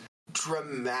it's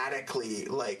dramatically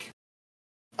like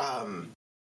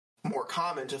more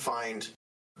common to find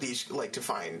these, like to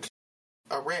find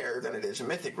a rare than it is a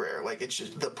mythic rare. Like, it's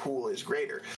just the pool is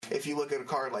greater. If you look at a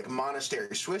card like Monastery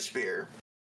Swiftspear,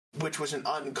 which was an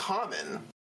uncommon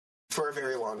for a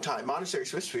very long time. Monastery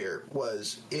Swiftspear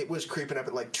was creeping up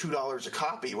at like $2 a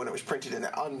copy when it was printed in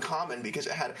an uncommon, because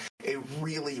it had a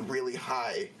really, really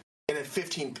high, in a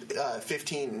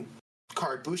 15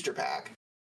 card booster pack.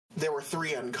 There were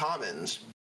 3 uncommons.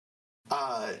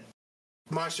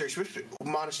 Monastery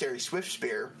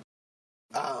Swiftspear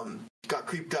got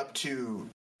creeped up to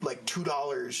like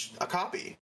 $2 a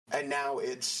copy, and now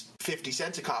it's 50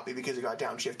 cents a copy because it got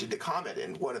downshifted to Comet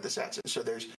in one of the sets. And so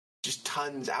there's just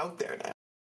tons out there now.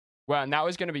 Well, and that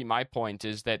was going to be my point,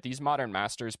 is that these Modern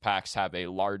Masters packs have a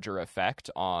larger effect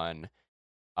on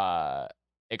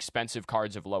expensive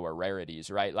cards of lower rarities,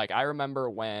 right? Like, I remember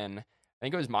when, I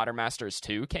think it was Modern Masters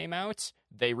 2 came out,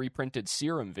 they reprinted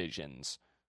Serum Visions,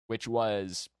 which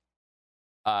was,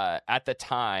 at the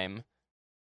time,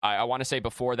 I want to say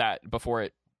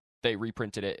they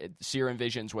reprinted it, Serum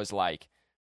Visions was like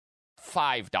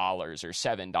 $5 or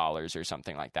 $7 or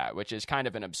something like that, which is kind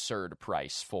of an absurd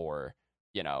price for,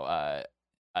 a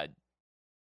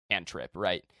cantrip,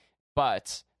 right?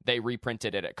 But they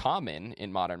reprinted it at Common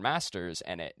in Modern Masters,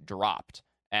 and it dropped.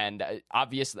 And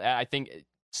obviously, I think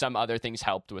some other things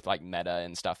helped with like meta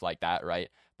and stuff like that, right?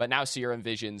 But now Serum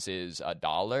Visions is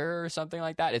 $1 or something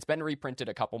like that. It's been reprinted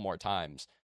a couple more times,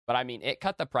 but I mean, it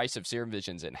cut the price of Serum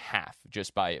Visions in half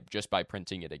just by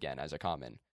printing it again as a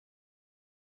common.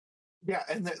 Yeah,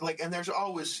 and there's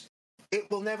always, it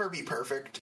will never be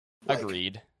perfect.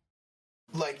 Agreed.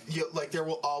 There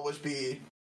will always be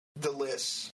the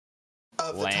lists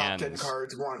of the top 10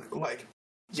 cards.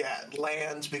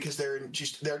 Lands, because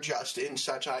they're just in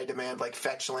such high demand, like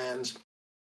fetch lands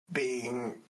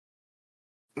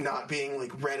not being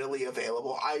like readily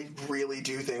available. I really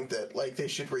do think that like they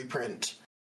should reprint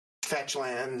fetch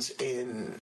lands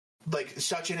in like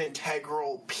such an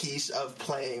integral piece of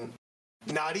playing,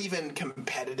 not even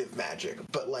competitive Magic,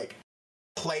 but like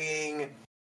playing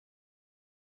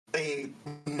a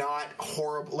not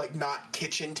horrible, like not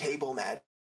kitchen table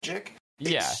Magic.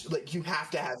 Like you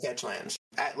have to have fetch lands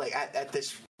at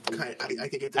this kind. I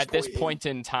think at this point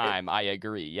in time, I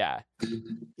agree. Yeah.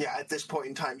 Yeah, at this point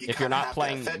in time, if you're not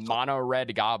playing mono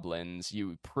red goblins,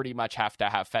 you pretty much have to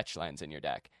have fetch lands in your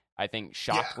deck. I think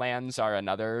shock lands are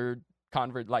another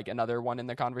another one in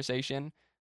the conversation.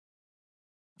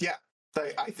 Yeah.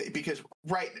 I think because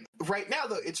right now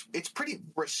though it's pretty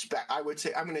I would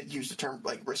say I'm going to use the term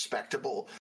like respectable.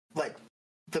 Like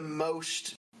the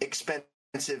most expensive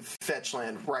fetch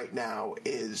land right now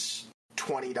is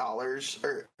 $20,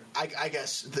 or I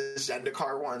guess the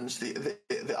Zendikar ones, the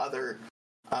other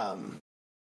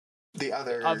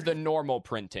of the normal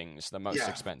printings, the most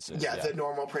expensive. Yeah, the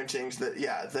normal printings.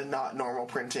 The not normal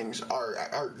printings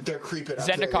are they're creeping up.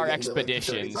 Zendikar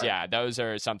Expeditions, those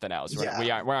are something else.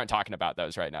 We aren't talking about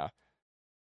those right now.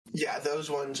 Yeah, those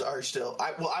ones are still.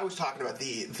 I was talking about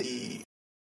the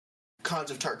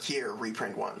Khans of Tarkir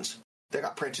reprint ones that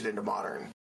got printed into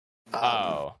Modern.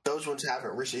 Those ones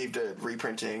haven't received a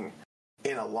reprinting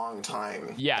in a long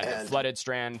time. Yeah, the Flooded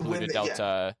Strand, Polluted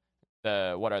Delta.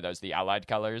 What are those? The allied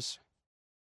colors?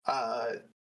 I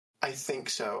think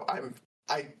so.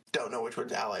 I don't know which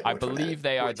one's allied. I believe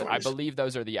they are. I believe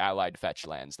those are the allied fetch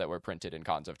lands that were printed in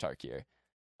Khans of Tarkir.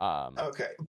 Okay.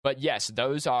 But yes,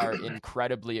 those are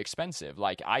incredibly expensive.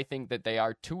 Like, I think that they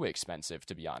are too expensive,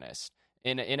 to be honest.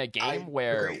 In a game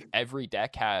where every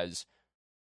deck has,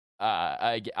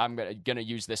 I'm gonna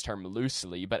use this term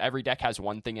loosely, but every deck has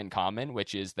one thing in common,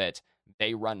 which is that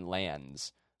they run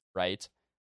lands, right?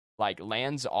 Like,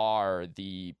 lands are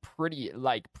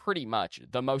pretty much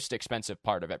the most expensive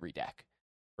part of every deck,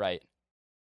 right?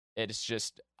 It's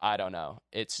just, I don't know.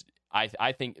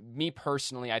 I think, me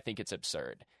personally, I think it's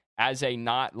absurd. As a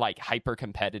not, like,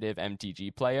 hyper-competitive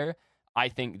MTG player, I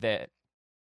think that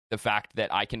the fact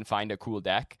that I can find a cool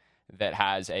deck that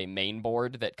has a main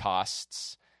board that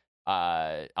costs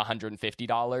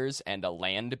 $150 and a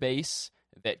land base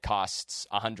that costs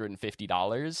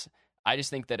 $150, I just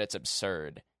think that it's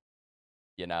absurd.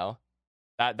 You know?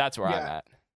 That's where I'm at.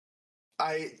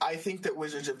 I think that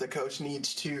Wizards of the Coast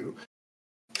needs to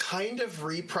kind of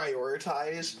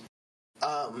reprioritize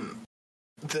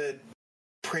the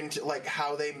print, like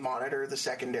how they monitor the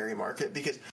secondary market,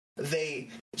 because they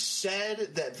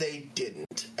said that they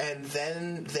didn't, and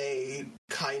then they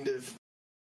kind of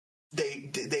they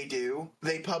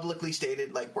publicly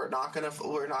stated like we're not gonna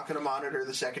monitor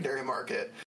the secondary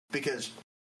market because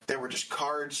there were just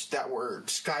cards that were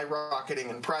skyrocketing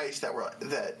in price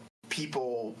that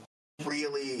people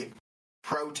really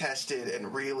protested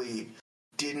and really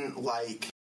didn't like.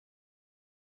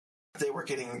 They were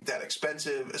getting that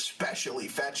expensive, especially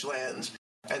fetch lands,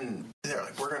 and they're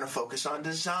like, we're going to focus on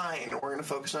design, we're going to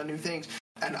focus on new things.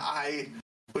 And I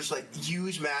was like,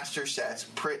 use master sets,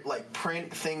 print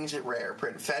things at rare,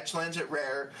 print fetch lands at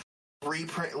rare,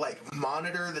 reprint, like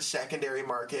monitor the secondary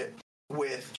market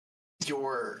with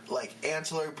your like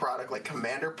ancillary product, like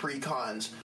commander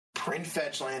precons, print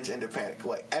fetch lands into Panic.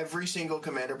 Like every single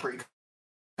commander precon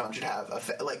should have a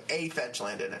fetch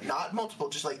land in it, not multiple,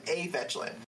 just like a fetch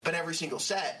land. But every single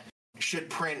set should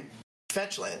print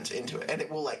fetch lands into it, and it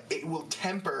will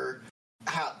temper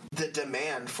how the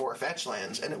demand for fetch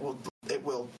lands, and it will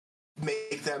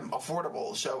make them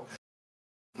affordable. So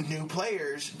new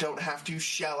players don't have to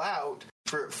shell out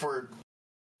for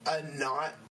a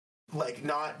not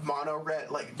mono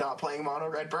red, like not playing mono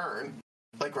red burn.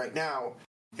 Like right now,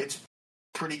 it's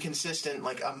pretty consistent.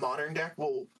 Like a modern deck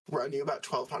will run you about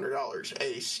 $1,200.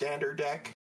 A standard deck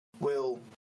will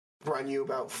run you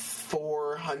about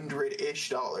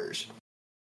 $400-ish.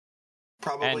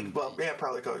 Probably, And,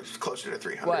 probably closer to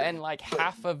 300. well, and like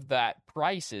half of that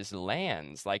price is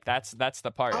lands. Like that's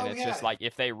the part, and it's just like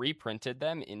if they reprinted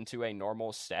them into a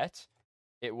normal set,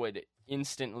 it would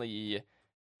instantly,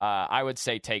 I would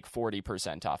say, take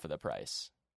 40% off of the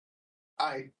price.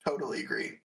 I totally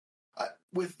agree.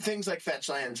 With things like fetch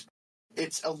lands,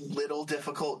 it's a little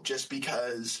difficult just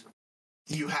because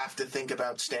you have to think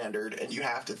about standard and you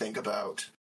have to think about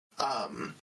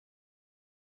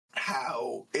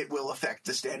how it will affect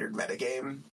the standard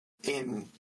metagame in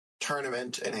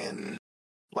tournament and in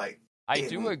I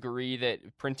do agree that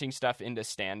printing stuff into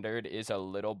standard is a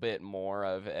little bit more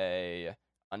of a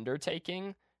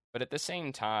undertaking, but at the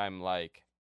same time, like,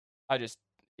 I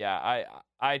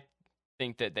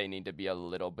think that they need to be a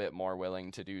little bit more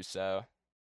willing to do so.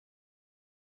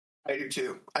 I do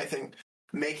too. I think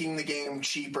making the game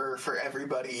cheaper for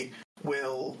everybody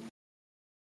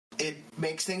it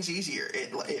makes things easier.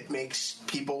 It makes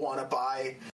people want to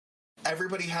buy.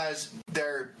 Everybody has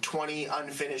their 20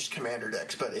 unfinished commander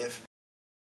decks, but if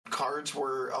cards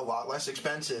were a lot less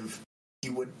expensive,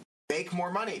 you would make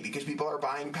more money because people are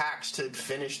buying packs to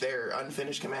finish their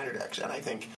unfinished commander decks. And I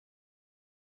think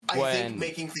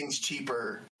making things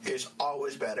cheaper is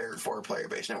always better for a player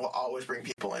base, and it will always bring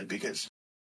people in because.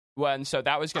 Well, and so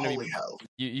that was going to be. Hell.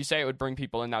 You say it would bring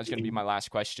people in. That was going to be my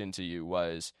last question to you.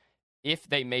 Was if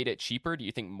they made it cheaper, do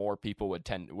you think more people would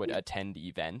attend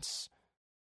events?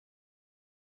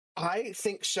 I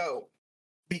think so,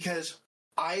 because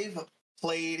I've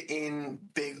played in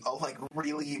big,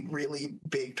 really, really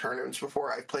big tournaments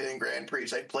before. I've played in Grand Prix.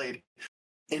 I've played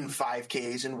in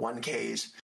 5Ks and 1Ks,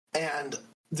 and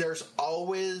there's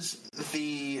always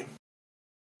the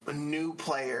new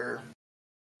player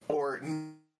or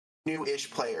new-ish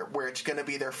player where it's going to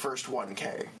be their first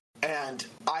 1K. And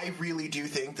I really do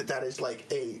think that is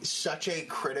such a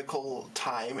critical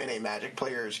time in a Magic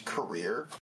player's career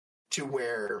to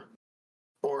where,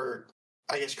 or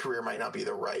I guess career might not be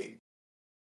the right,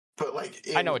 but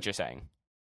I know what you're saying.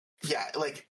 Yeah,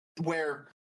 where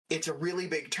it's a really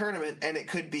big tournament and it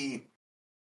could be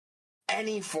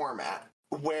any format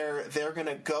where they're going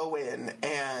to go in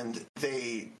and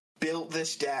they built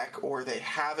this deck or they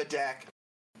have a deck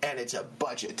and it's a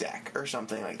budget deck or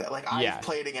something like that. I've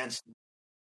played against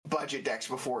budget decks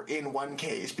before in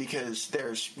 1Ks because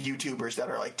there's YouTubers that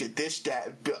are like, did this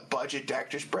budget deck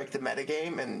just break the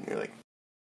metagame? And you're like,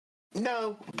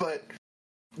 no, but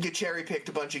you cherry picked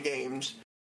a bunch of games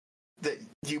that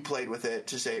you played with it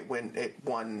to say when it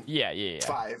won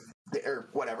 5 or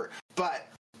whatever. But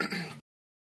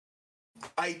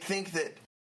I think that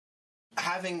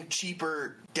having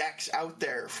cheaper decks out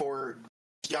there for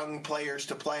young players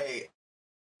to play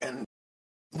and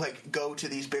go to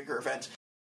these bigger events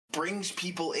brings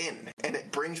people in, and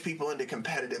it brings people into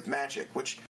competitive Magic,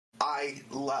 which I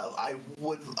love. I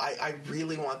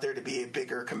really want there to be a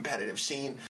bigger competitive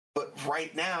scene, but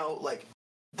right now,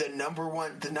 the number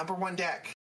one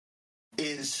deck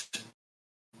is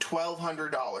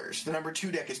 $1,200. The number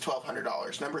 2 deck is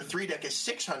 $1,200. Number 3 deck is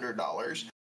 $600.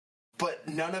 But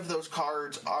none of those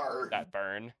cards are that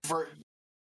burn.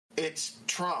 It's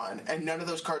Tron, and none of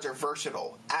those cards are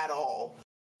versatile at all.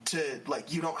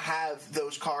 You don't have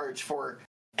those cards for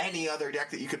any other deck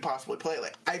that you could possibly play.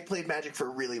 I played Magic for a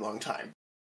really long time,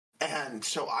 and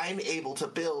so I'm able to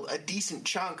build a decent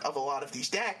chunk of a lot of these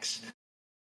decks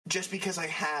just because I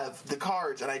have the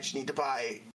cards, and I just need to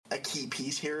buy a key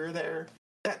piece here or there.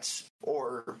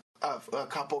 Or a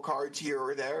couple cards here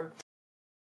or there.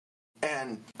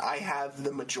 And I have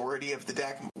the majority of the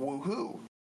deck. Woohoo!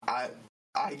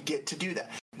 I get to do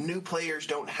that. New players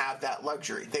don't have that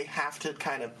luxury. They have to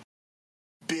kind of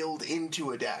build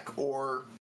into a deck or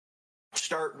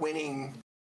start winning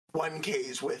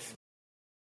 1Ks with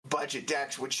budget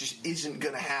decks, which just isn't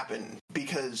going to happen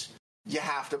because you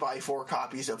have to buy 4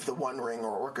 copies of the One Ring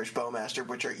or Orcish Bowmaster,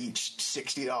 which are each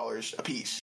 $60 a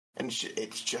piece. And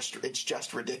it's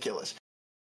just ridiculous.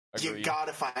 Agreed. You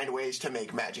gotta find ways to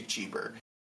make Magic cheaper.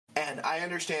 And I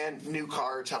understand new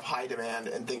cards have high demand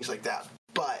and things like that,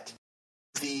 but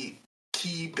the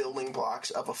key building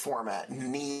blocks of a format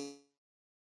need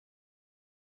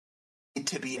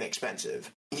to be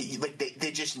inexpensive.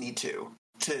 They just need to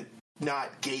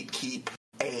not gatekeep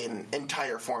an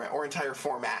entire format or entire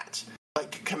formats.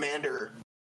 Commander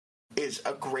is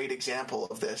a great example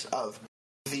of this, of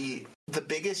the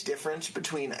biggest difference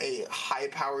between a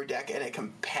high-powered deck and a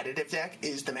competitive deck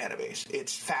is the mana base.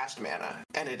 It's fast mana,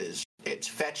 and it's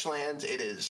fetch lands,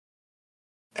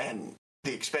 and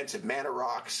the expensive mana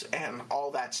rocks, and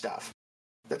all that stuff.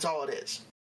 That's all it is.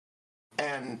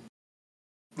 And,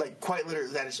 quite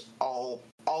literally, that is all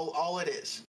it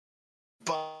is.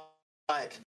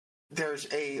 But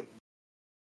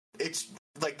it's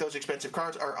like those expensive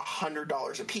cards are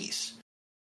 $100 a piece.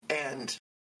 And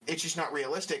it's just not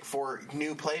realistic for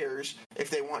new players, if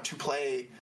they want to play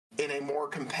in a more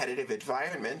competitive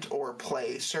environment or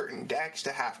play certain decks,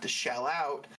 to have to shell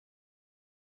out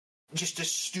just a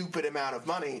stupid amount of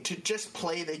money to just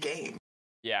play the game.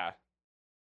 Yeah.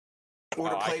 Or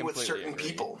to play with certain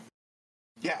people.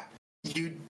 Yeah.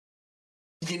 You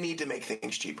need to make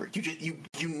things cheaper.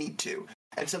 You need to.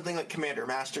 And something like Commander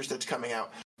Masters that's coming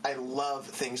out, I love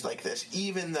things like this.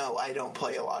 Even though I don't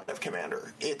play a lot of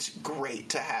Commander, it's great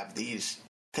to have these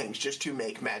things just to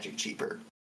make Magic cheaper.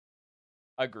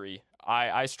 Agree.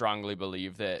 I strongly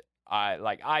believe that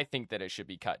I think that it should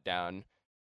be cut down.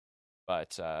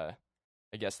 But I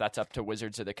guess that's up to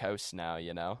Wizards of the Coast now,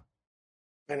 you know?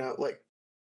 I know,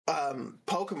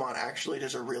 Pokemon actually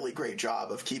does a really great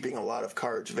job of keeping a lot of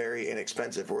cards very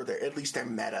inexpensive, or at least their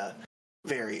meta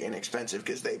very inexpensive,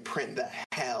 because they print the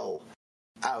hell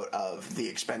out of the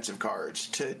expensive cards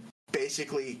to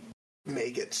basically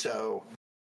make it so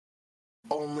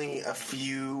only a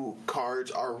few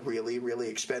cards are really, really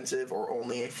expensive, or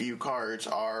only a few cards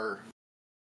are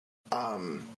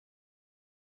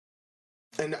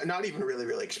and not even really,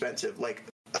 really expensive, like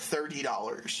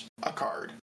 $30 a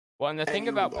card. Well, and the thing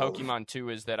about Pokemon, too,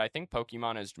 is that I think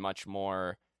Pokemon is much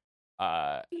more,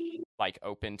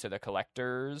 open to the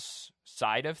collector's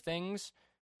side of things,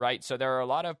 right? So there are a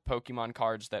lot of Pokemon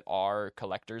cards that are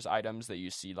collector's items that you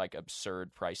see,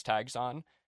 absurd price tags on.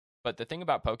 But the thing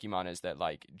about Pokemon is that,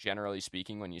 generally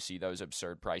speaking, when you see those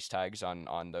absurd price tags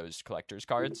on those collector's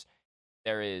cards,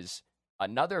 there is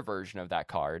another version of that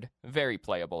card, very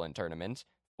playable in tournament,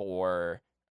 for,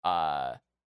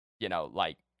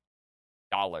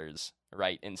 dollars,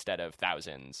 right, instead of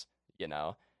thousands,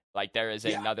 there is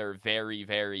another very,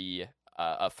 very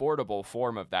affordable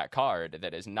form of that card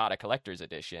that is not a collector's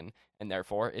edition, and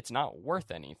therefore it's not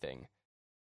worth anything.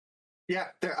 Yeah,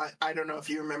 I don't know if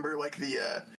you remember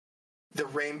the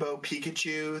Rainbow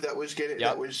Pikachu that was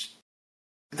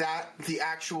the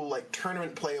actual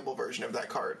tournament playable version of that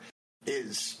card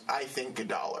is, I think,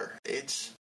 $1.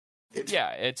 It's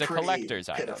a collector's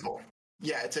pitiful. Item.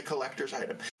 Yeah, it's a collector's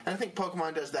item. And I think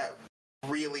Pokemon does that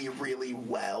really, really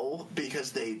well,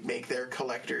 because they make their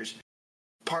collectors,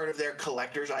 part of their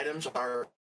collector's items are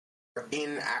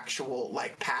in actual,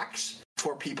 packs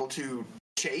for people to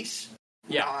chase,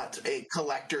 not a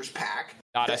collector's pack.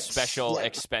 Not a special,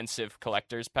 expensive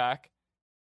collector's pack.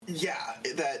 Yeah,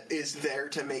 that is there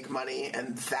to make money,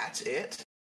 and that's it.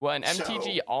 Well, and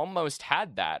MTG almost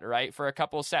had that, right, for a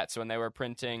couple sets when they were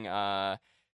printing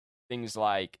things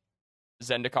like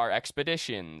Zendikar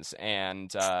Expeditions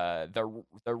and the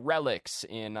relics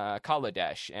in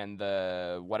Kaladesh and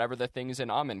the whatever the things in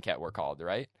Amonkhet were called,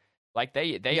 right?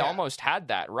 They almost had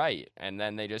that right, and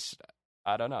then they just,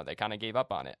 I don't know, they kind of gave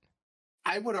up on it.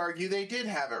 I would argue they did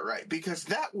have it right, because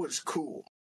that was cool.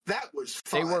 That was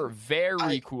fun. They were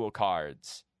very cool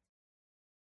cards.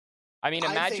 I mean,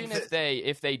 imagine if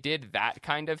they did that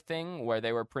kind of thing where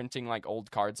they were printing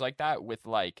old cards like that with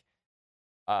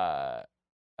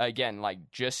again,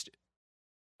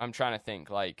 I'm trying to think,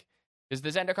 because the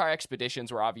Zendikar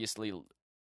Expeditions were obviously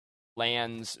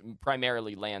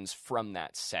primarily lands from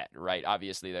that set, right?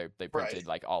 Obviously, they printed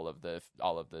all of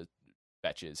the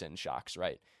fetches and shocks,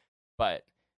 right? But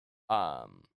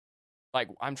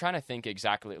I'm trying to think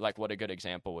exactly what a good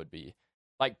example would be.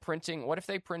 Printing. What if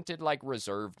they printed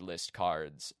reserved list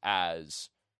cards as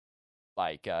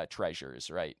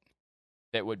treasures, right?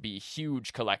 That would be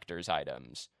huge collector's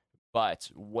items,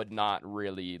 but would not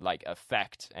really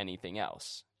affect anything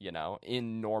else,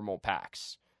 in normal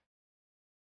packs.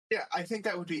 Yeah, I think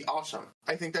that would be awesome.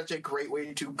 I think that's a great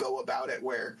way to go about it,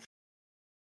 where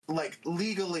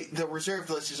legally the reserved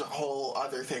list is a whole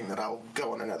other thing that I'll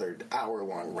go on another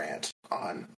hour-long rant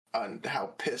on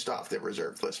how pissed off the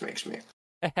reserved list makes me.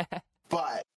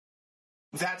 But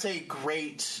that's a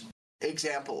great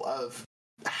example of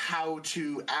how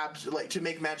to to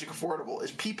make Magic affordable.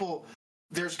 Is people,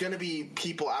 there's going to be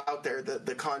people out there,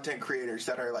 the content creators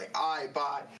that are I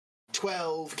bought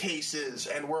 12 cases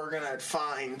and we're going to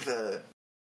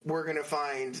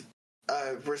find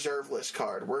a reserve list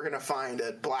card. We're going to find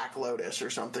a Black Lotus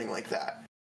or something like that.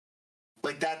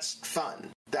 That's fun.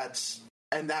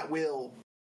 And that will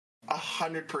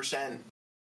 100%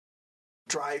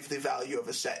 drive the value of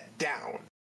a set down.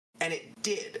 And it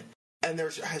did. And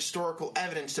there's historical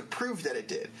evidence to prove that it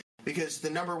did. Because the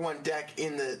number one deck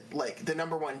in the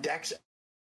number one decks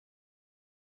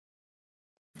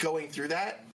going through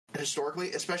that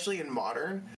historically, especially in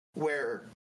Modern, where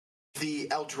the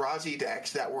Eldrazi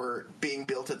decks that were being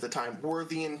built at the time were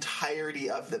the entirety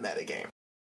of the metagame.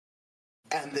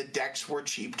 and the decks were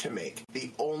cheap to make.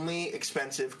 The only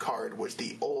expensive card was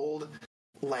the old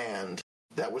land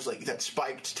that was like that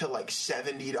spiked to like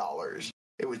 $70.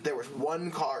 There was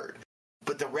one card,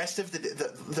 but the rest of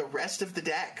the rest of the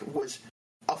deck was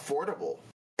affordable,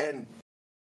 and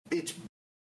it's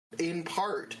in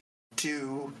part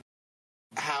to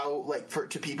how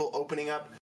to people opening up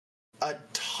a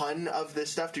ton of this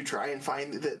stuff to try and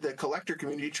find the collector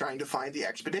community trying to find the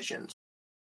expeditions.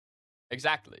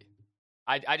 Exactly.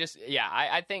 I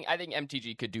think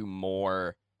MTG could do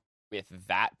more with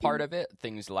that part of it,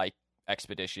 things like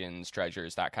expeditions,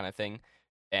 treasures, that kind of thing,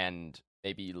 and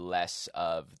maybe less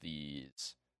of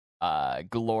these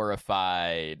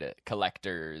glorified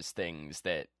collectors things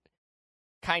that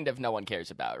kind of no one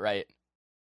cares about, right?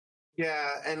 Yeah,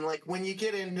 and like when you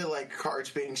get into like cards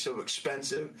being so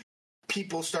expensive,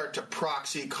 people start to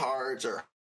proxy cards or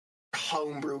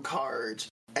homebrew cards,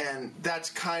 and that's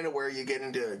kind of where you get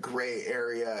into a gray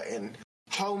area. And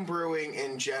homebrewing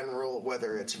in general,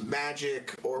 whether it's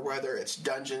Magic or whether it's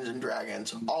Dungeons and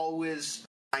Dragons, always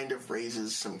kind of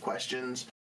raises some questions.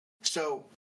 So,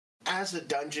 as a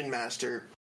dungeon master,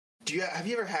 have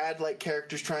you ever had like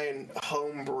characters try and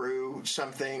homebrew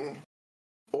something,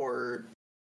 or?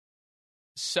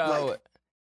 So,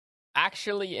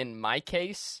 actually, in my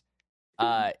case,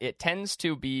 it tends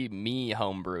to be me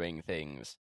homebrewing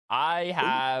things. I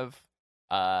have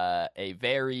a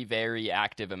very, very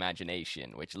active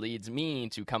imagination, which leads me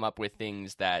to come up with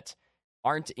things that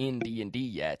aren't in D&D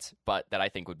yet, but that I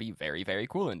think would be very, very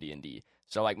cool in D&D.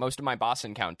 So, like, most of my boss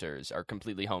encounters are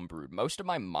completely homebrewed. Most of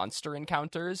my monster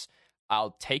encounters,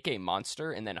 I'll take a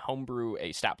monster and then homebrew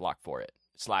a stat block for it,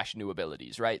 / new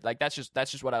abilities, right? Like, that's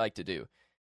just what I like to do.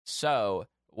 So,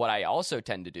 what I also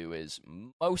tend to do is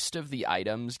most of the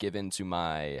items given to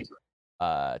my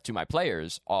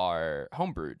players are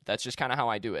homebrewed. That's just kind of how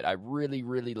I do it. I really,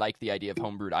 really like the idea of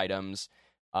homebrewed items.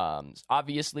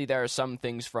 Obviously, there are some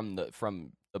things from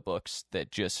the books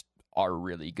that just are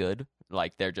really good.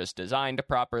 Like, they're just designed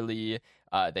properly.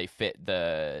 They fit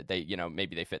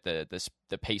maybe they fit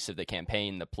the pace of the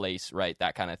campaign, the place, right,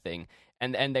 that kind of thing,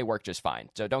 and they work just fine.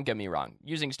 So don't get me wrong,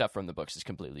 using stuff from the books is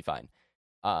completely fine.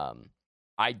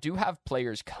 I do have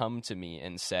players come to me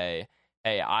and say,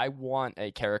 hey, I want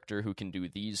a character who can do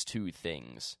these two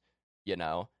things, and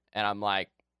I'm like,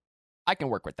 I can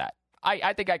work with that.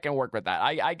 I think I can work with that.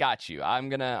 I got you. I'm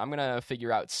gonna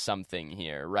figure out something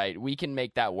here, right? We can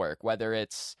make that work, whether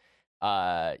it's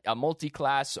a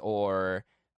multi-class or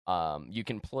you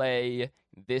can play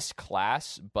this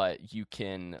class, but you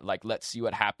can, like, let's see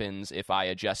what happens if I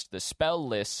adjust the spell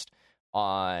list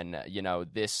on,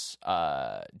 this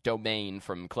domain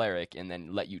from cleric and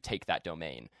then let you take that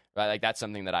domain, right? Like, that's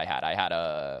something that I had. I had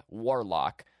a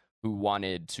warlock who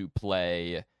wanted to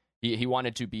play. He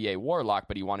wanted to be a warlock,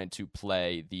 but he wanted to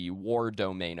play the war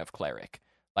domain of cleric.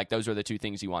 Like, those were the two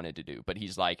things he wanted to do. But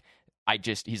he's like, I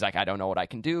don't know what I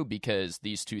can do because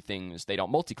these two things, they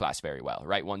don't multi-class very well,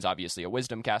 right? One's obviously a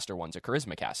wisdom caster, one's a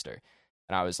charisma caster.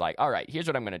 And I was like, all right, here's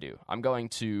what I'm going to do. I'm going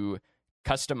to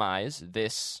customize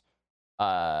this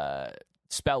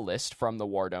spell list from the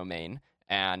war domain,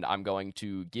 and I'm going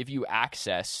to give you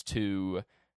access to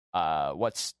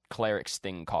what's cleric's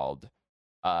thing called?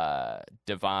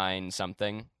 Divine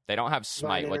something. They don't have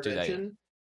smite. What do they?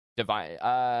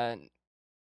 Divine.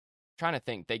 Trying to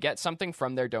think. They get something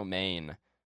from their domain.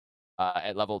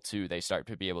 At level 2, they start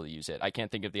to be able to use it. I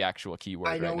can't think of the actual keyword.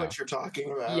 I know what you're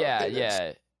talking about.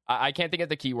 Yeah. I can't think of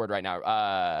the keyword right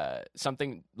now.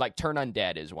 Something like turn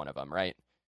undead is one of them, right?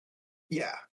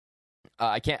 Yeah.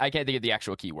 I can't think of the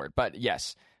actual keyword, but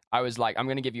yes, I was like, I'm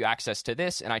going to give you access to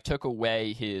this, and I took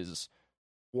away his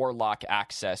warlock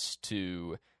access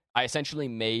to. I essentially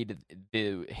made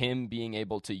him being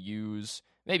able to use.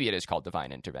 Maybe it is called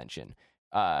divine intervention.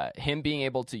 Him being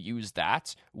able to use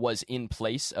that was in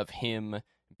place of him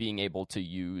being able to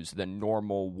use the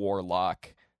normal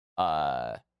warlock,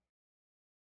 the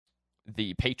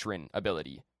patron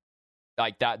ability.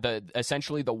 Like that,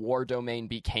 essentially the war domain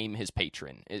became his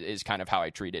patron is kind of how I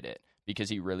treated it, because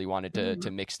he really wanted to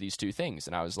mix these two things,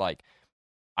 and I was like,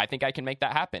 I think I can make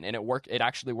that happen, and it worked. It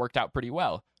actually worked out pretty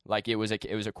well. Like, it was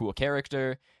a cool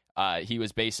character. He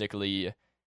was basically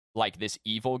like this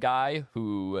evil guy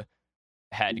who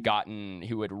had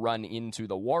run into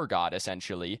the war god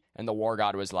essentially, and the war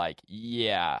god was like,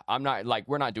 yeah,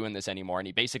 we're not doing this anymore, and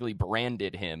he basically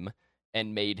branded him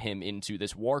and made him into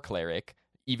this war cleric,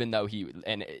 even though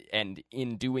and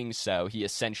in doing so, he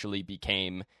essentially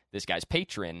became this guy's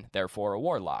patron, therefore a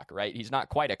warlock, right? He's not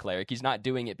quite a cleric. He's not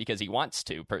doing it because he wants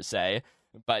to, per se,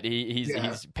 but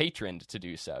he's patroned to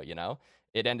do so,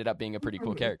 It ended up being a pretty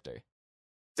cool character.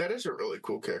 That is a really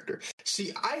cool character.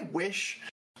 See, I wish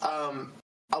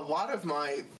a lot of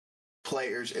my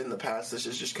players in the past, this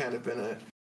has just kind of been a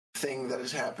thing that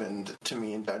has happened to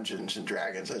me in Dungeons and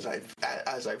Dragons as I've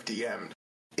DM'd,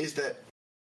 is that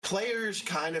players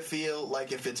kind of feel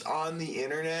like if it's on the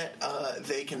internet,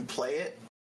 they can play it.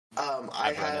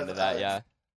 I've run into that, yeah.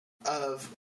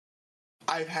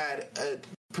 I've had a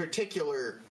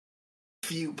particular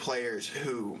few players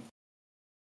who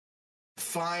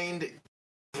find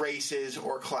races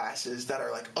or classes that are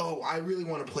like, oh, I really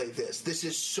want to play this. This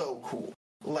is so cool.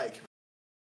 Like,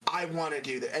 I want to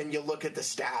do that. And you look at the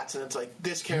stats, and it's like,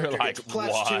 this character gets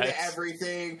 +2 to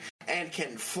everything, and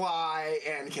can fly,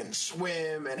 and can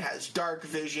swim, and has dark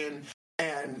vision,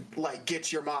 and, like,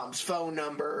 gets your mom's phone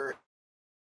number.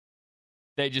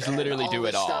 They just literally do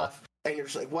it all. Stuff. And you're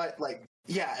just like, what? Like,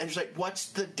 yeah, and just like,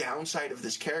 what's the downside of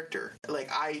this character? Like,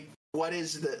 what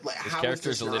is the, like, this how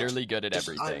character's is this literally good at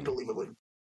everything. Unbelievably.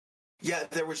 Yeah,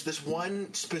 there was this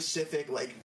one specific,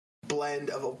 like, blend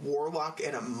of a warlock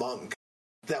and a monk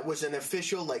that was an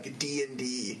official, like,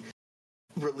 D&D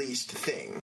released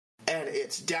thing. And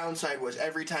its downside was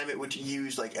every time it would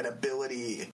use, like, an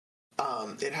ability,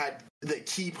 it had the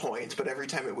key points, but every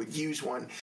time it would use one,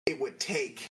 it would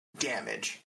take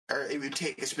damage. Or it would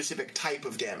take a specific type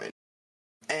of damage.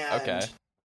 And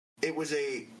it was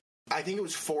I think it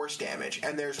was force damage.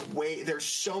 And there's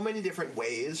so many different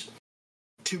ways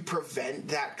to prevent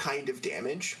that kind of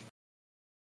damage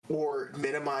or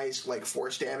minimize, like,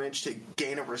 force damage to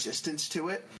gain a resistance to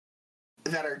it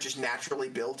that are just naturally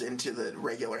built into the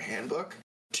regular handbook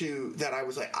that I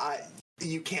was like,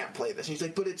 you can't play this. And he's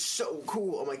like, but it's so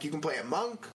cool. I'm like, you can play a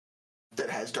monk that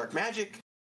has dark magic.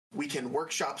 We can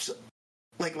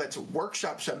let's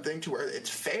workshop something to where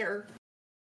it's fair.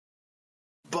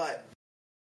 But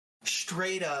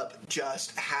straight up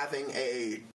just having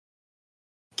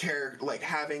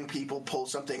having people pull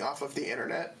something off of the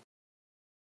internet,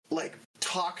 like,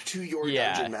 talk to your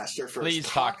dungeon master first. Please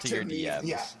talk to your DMs.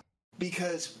 Yeah,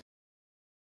 because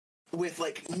with,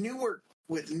 like, newer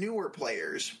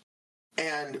players,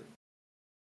 and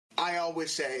I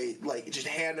always say, like, just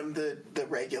hand them the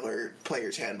regular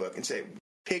player's handbook and say,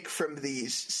 pick from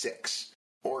these 6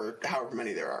 or however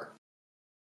many there are.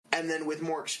 And then with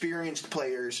more experienced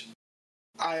players,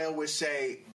 I always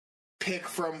say, pick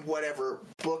from whatever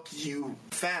book you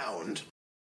found,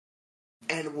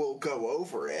 and we'll go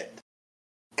over it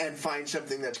and find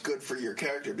something that's good for your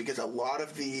character, because a lot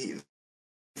of the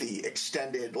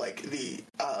extended, like, the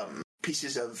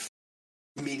pieces of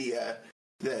media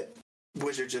that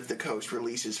Wizards of the Coast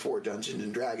releases for Dungeons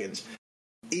and Dragons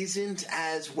isn't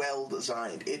as well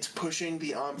designed. It's pushing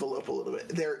the envelope a little bit.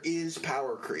 There is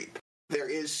power creep. There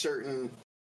is certain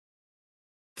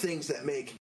things that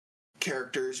make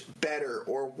characters better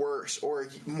or worse or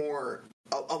more.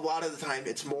 A lot of the time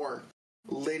it's more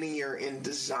linear in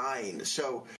design.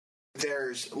 So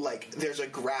there's a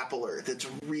grappler that's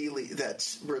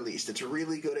released. It's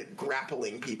really good at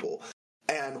grappling people.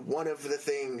 And one of the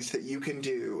things that you can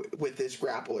do with this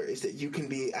grappler is that you can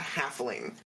be a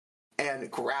halfling and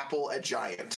grapple a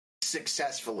giant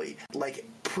successfully, like,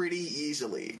 pretty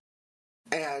easily.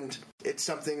 And it's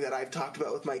something that I've talked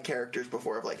about with my characters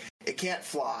before, of, like, it can't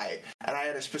fly. And I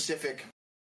had a specific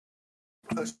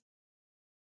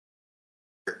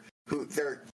who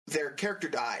their character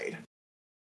died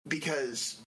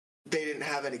because they didn't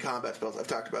have any combat spells. I've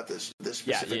talked about this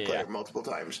specific player multiple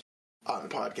times on the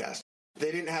podcast.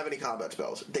 They didn't have any combat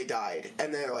spells. They died.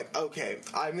 And they're like, okay,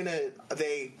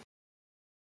 they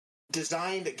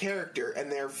designed a character,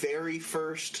 and their very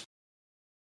first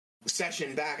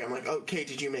session back, I'm like, okay,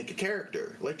 did you make a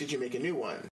character? Like, did you make a new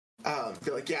one?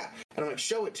 They're like, yeah. And I'm like,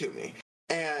 show it to me.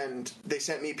 And they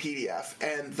sent me a PDF,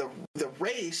 and the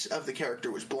race of the character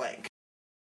was blank.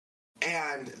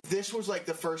 And this was, like,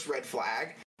 the first red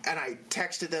flag, and I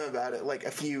texted them about it, like,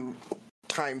 a few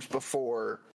times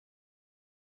before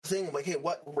thing, like, hey,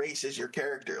 what race is your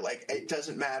character? Like, it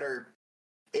doesn't matter.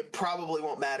 It probably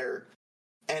won't matter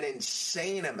an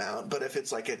insane amount, but if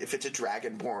it's a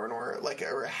dragonborn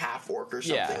or a half orc or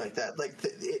something like that, like,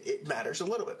 it matters a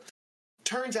little bit.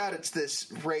 Turns out it's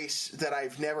this race that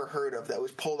I've never heard of that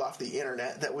was pulled off the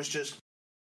internet that was just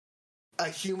a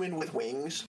human with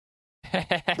wings.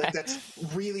 Like, that's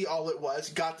really all it was.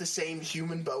 Got the same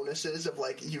human bonuses of,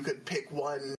 like, you could pick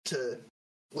one to,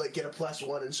 like, get a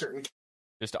 +1 in certain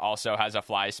just also has a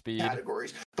fly speed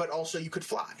categories, but also you could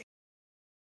fly.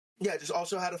 Yeah, just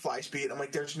also had a fly speed. I'm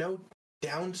like, there's no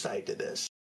downside to this.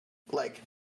 Like,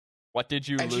 what did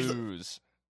you lose?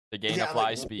 To gain a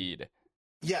fly speed.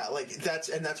 Yeah, like,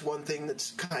 that's one thing that's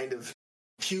kind of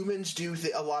humans do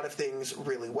a lot of things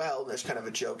really well. And there's kind of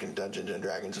a joke in Dungeons and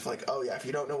Dragons of like, oh yeah, if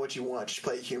you don't know what you want, just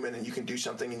play a human and you can do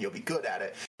something and you'll be good at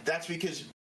it. That's because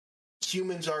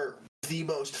humans are the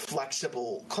most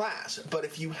flexible class. But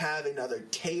if you have another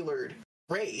tailored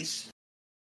race,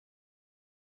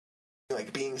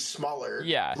 like being smaller,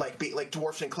 like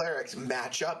dwarfs and clerics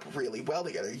match up really well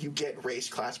together. You get race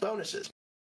class bonuses.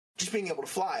 Just being able to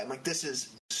fly, I'm like, this is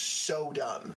so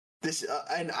dumb. This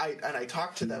and I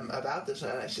talked to them about this,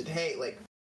 and I said, hey, like,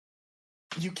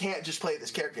 you can't just play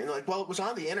this character. And they're like, well, it was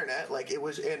on the internet, like it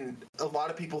was, and a lot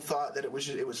of people thought that it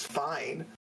was fine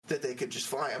that they could just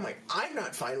fly. I'm like, I'm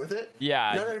not fine with it.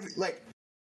 Yeah,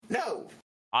 no.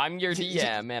 I'm your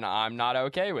DM, and I'm not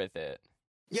okay with it.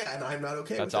 Yeah, and I'm not okay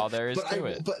with it. That's all there is to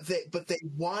it. But they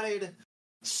wanted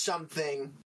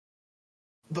something,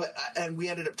 and we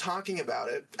ended up talking about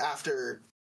it after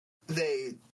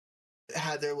they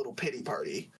had their little pity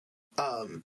party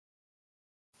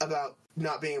about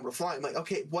not being able to fly. I'm like,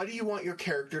 okay, what do you want your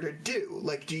character to do?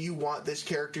 Like, do you want this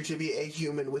character to be a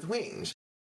human with wings?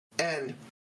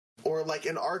 Or like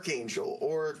an archangel,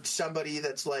 or somebody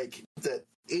that's like, that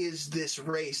is this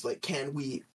race, like, can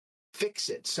we fix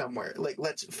it somewhere? Like,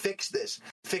 let's fix this.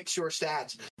 Fix your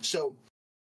stats. So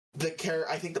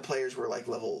I think the players were like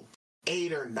level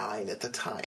 8 or 9 at the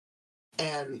time.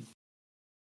 And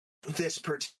this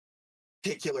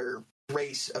particular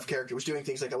race of character was doing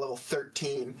things like a level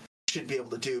 13 should be able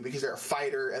to do, because they're a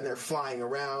fighter and they're flying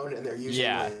around and they're using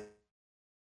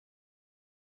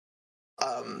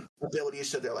abilities.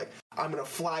 So they're like, I'm going to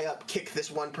fly up, kick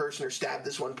this one person or stab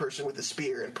this one person with a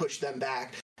spear and push them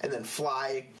back, and then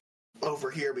fly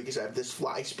over here because I have this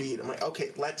fly speed. I'm like,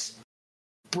 okay, let's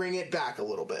bring it back a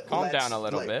little bit. Calm down a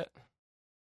little bit.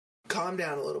 Calm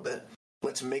down a little bit.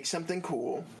 Let's make something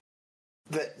cool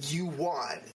that you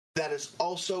want that is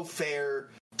also fair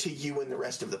to you and the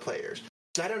rest of the players.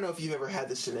 So I don't know if you've ever had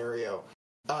this scenario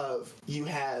of you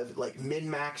have like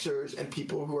min-maxers and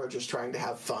people who are just trying to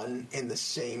have fun in the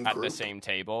same group. At the same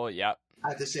table, yep.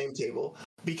 At the same table.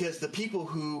 Because the people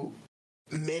who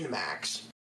min-max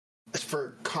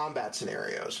for combat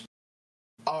scenarios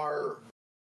are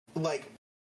like,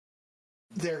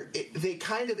 they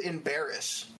kind of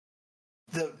embarrass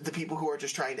the people who are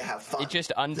just trying to have fun. It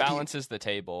just unbalances the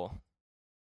table.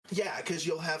 Yeah, because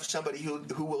you'll have somebody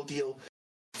who will deal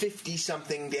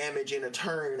 50-something damage in a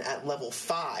turn at level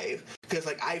 5. Because,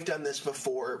 like, I've done this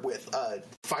before with a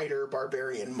fighter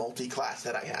barbarian multi-class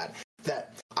that I had.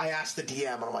 That I asked the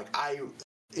DM, and I'm like,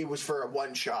 it was for a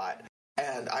one-shot,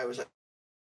 and I was like,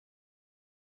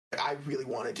 I really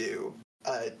want to do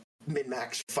a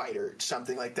min-max fighter,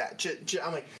 something like that.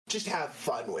 I'm like, just have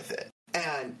fun with it.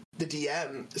 And the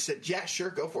DM said, yeah, sure,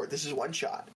 go for it. This is one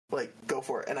shot. Like, go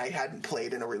for it. And I hadn't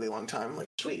played in a really long time. I'm like,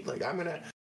 sweet. Like, I'm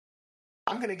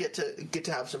gonna get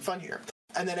to have some fun here.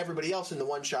 And then everybody else in the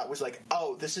one shot was like,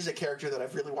 oh, this is a character that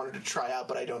I've really wanted to try out,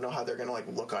 but I don't know how they're gonna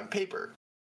like look on paper.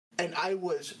 And I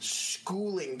was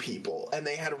schooling people, and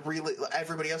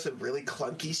everybody else had really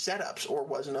clunky setups, or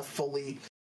wasn't a fully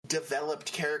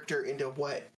developed character into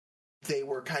what they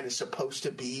were kind of supposed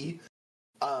to be.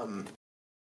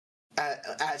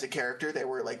 As a character, they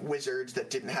were like wizards that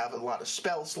didn't have a lot of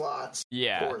spell slots,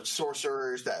 or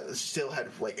sorcerers that still had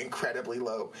like incredibly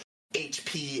low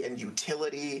HP and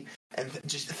utility, and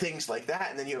just things like that.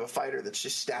 And then you have a fighter that's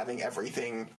just stabbing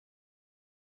everything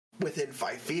within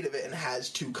 5 feet of it and has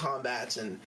 2 combats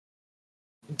and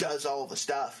does all the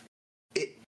stuff.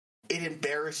 It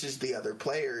embarrasses the other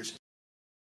players.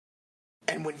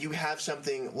 And when you have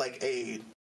something like a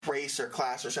race or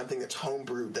class or something that's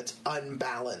homebrewed, that's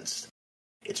unbalanced,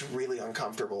 it's really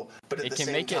uncomfortable. But at the same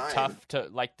time, it can make it tough to,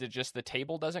 like, the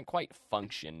table doesn't quite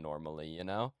function normally, you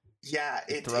know? Yeah,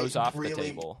 it throws off the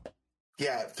table.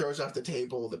 Yeah, it throws off the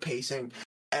table, the pacing,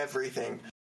 everything.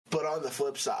 But on the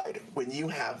flip side, when you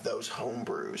have those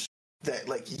homebrews that,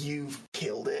 like, you've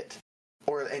killed it,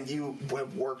 and you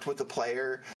have worked with the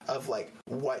player of, like,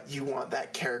 what you want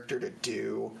that character to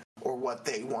do, or what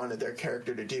they wanted their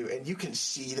character to do, and you can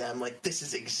see them, like, this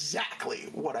is exactly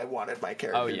what I wanted my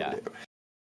character to do.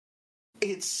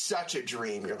 It's such a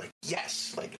dream. You're like,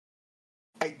 yes, like,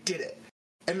 I did it.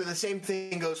 And the same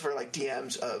thing goes for, like,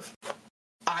 DMs of,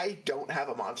 I don't have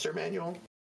a monster manual.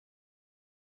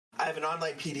 I have an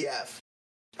online PDF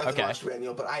of the monster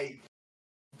manual, but I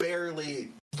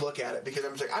barely look at it because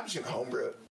I'm just going to homebrew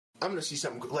it. I'm going to see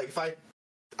something, like,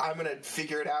 I'm going to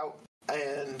figure it out,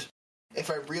 and if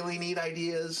I really need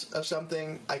ideas of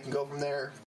something, I can go from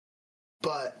there.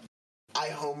 But I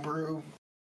homebrew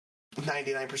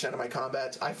 99% of my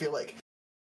combats. I feel like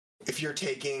if you're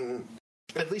taking,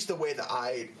 at least the way that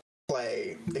I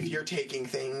play, if you're taking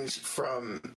things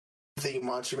from the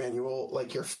monster manual,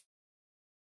 like your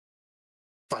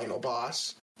final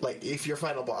boss. Like if your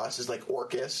final boss is like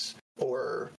Orcus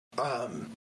or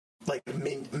like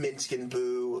Minsk and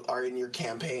Boo are in your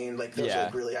campaign, like those are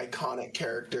like really iconic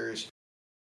characters.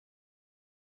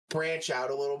 Branch out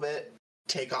a little bit,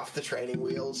 take off the training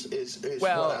wheels is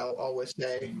what I'll always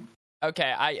say.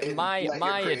 Okay, my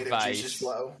advice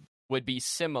would be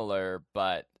similar,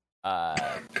 but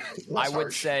I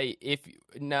would say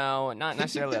not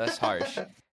necessarily less harsh.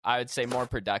 I would say more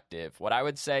productive. What I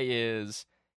would say is,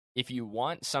 if you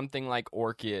want something like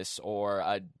Orcus or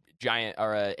a giant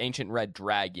or an ancient red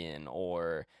dragon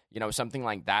or something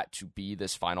like that to be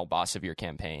this final boss of your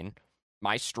campaign,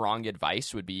 my strong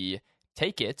advice would be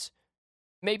take it.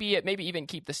 Maybe even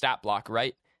keep the stat block,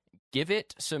 right? Give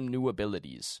it some new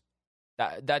abilities.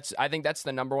 I think that's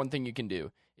the number one thing you can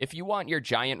do. If you want your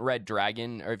giant red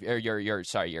dragon or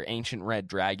your ancient red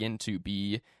dragon to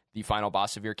be the final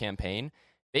boss of your campaign,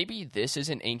 maybe this is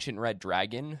an ancient red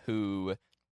dragon who,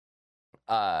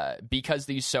 because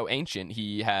he's so ancient,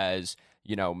 he has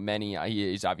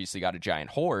he's obviously got a giant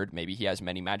hoard. Maybe he has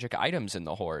many magic items in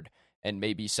the hoard, and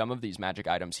maybe some of these magic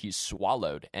items he's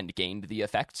swallowed and gained the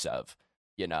effects of.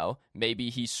 Maybe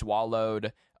he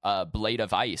swallowed a blade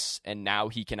of ice, and now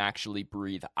he can actually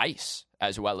breathe ice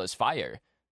as well as fire,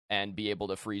 and be able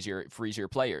to freeze your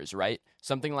players, right?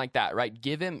 Something like that, right?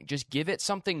 Give it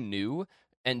something new,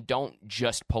 and don't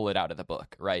just pull it out of the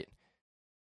book, right?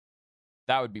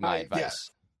 That would be my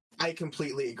advice. Yeah, I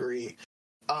completely agree.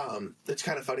 It's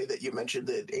kind of funny that you mentioned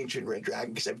the ancient red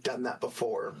dragon, because I've done that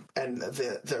before, and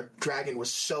the dragon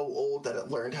was so old that it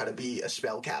learned how to be a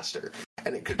spellcaster,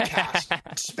 and it could cast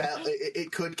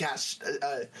It could cast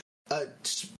a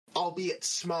albeit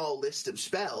small list of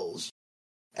spells,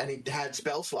 and it had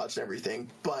spell slots and everything.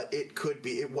 But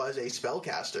it was a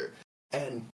spellcaster,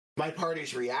 and my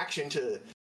party's reaction to,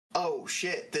 oh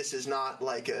shit, this is not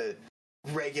like a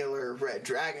regular red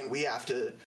dragon. We have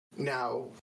to now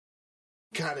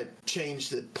kind of change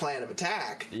the plan of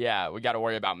attack. Yeah, we got to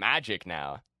worry about magic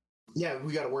now.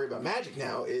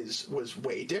 Was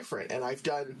way different. And I've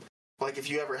done, like, if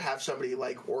you ever have somebody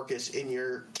like Orcus in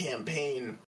your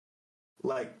campaign,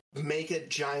 like, make a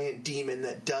giant demon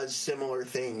that does similar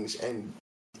things, and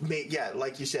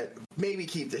like you said, maybe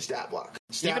keep the stat block.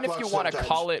 Even if you want to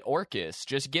call it Orcus,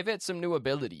 just give it some new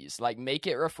abilities. Like, make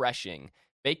it refreshing.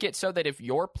 Make it so that if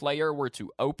your player were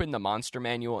to open the monster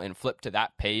manual and flip to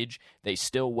that page, they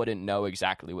still wouldn't know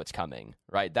exactly what's coming,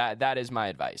 right? That is my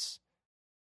advice.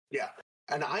 Yeah,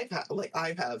 and I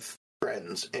have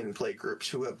friends in play groups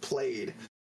who have played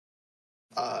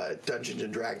Dungeons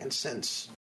and Dragons since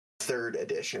 3rd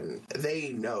edition.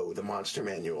 They know the monster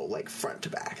manual like front to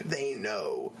back. They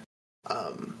know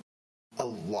a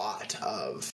lot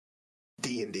of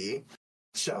D&D.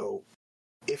 So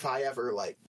if I ever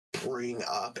bring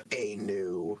up a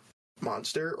new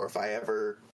monster, or if I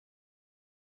ever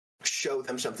show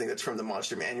them something that's from the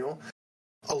monster manual,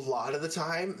 a lot of the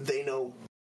time they know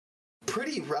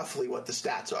pretty roughly what the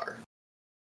stats are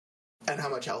and how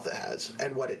much health it has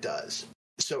and what it does.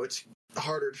 So it's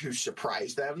harder to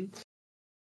surprise them.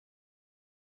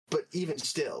 But even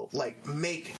still,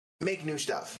 make new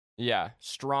stuff. Yeah,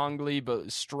 strongly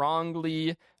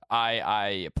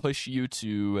I push you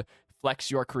to flex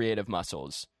your creative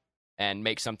muscles and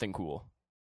make something cool.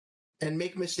 And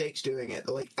make mistakes doing it.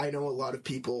 I know a lot of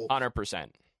people 100%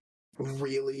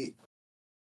 really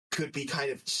could be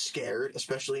kind of scared,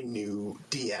 especially new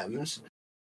DMs.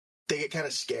 They get kind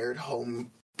of scared home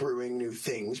brewing new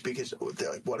things because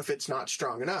they're like, what if it's not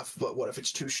strong enough? But what if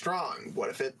it's too strong? What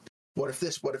if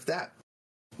this? What if that?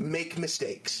 Make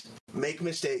mistakes.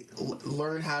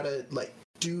 Learn how to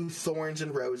do thorns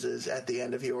and roses at the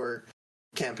end of your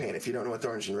campaign. If you don't know what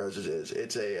thorns and roses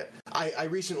is, I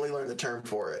recently learned the term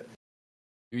for it.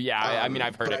 Yeah, I mean,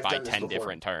 I've heard it by 10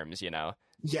 different terms,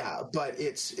 Yeah, but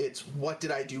it's what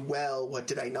did I do well, what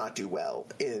did I not do well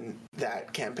in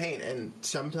that campaign? And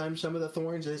sometimes some of the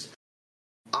thorns is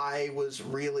I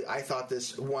thought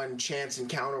this one chance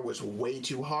encounter was way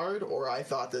too hard, or I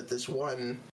thought that this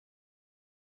one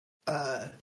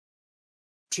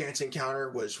chance encounter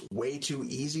was way too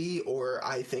easy, or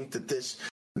I think that this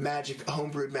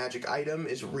homebrewed magic item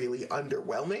is really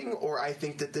underwhelming, or I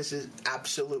think that this is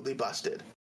absolutely busted.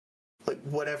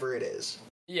 Whatever it is.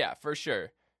 Yeah, for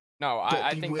sure. No,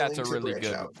 I think that's a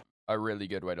really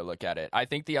good way to look at it. I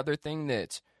think the other thing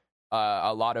that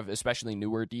a lot of, especially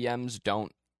newer DMs,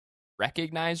 don't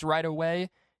recognize right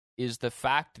away is the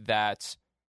fact that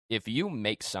if you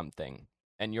make something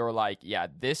and you're like, yeah,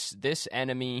 this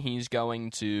enemy, he's going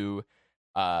to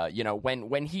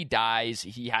when he dies,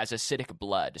 he has acidic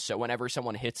blood. So whenever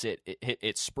someone hits it,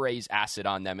 it sprays acid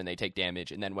on them and they take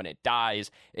damage. And then when it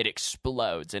dies, it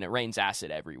explodes and it rains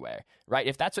acid everywhere, right?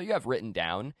 If that's what you have written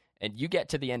down and you get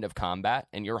to the end of combat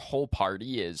and your whole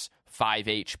party is 5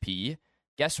 HP,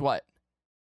 guess what?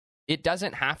 It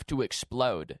doesn't have to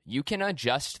explode. You can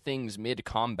adjust things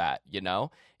mid-combat,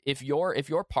 If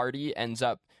your party ends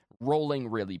up rolling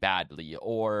really badly,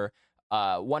 or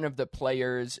one of the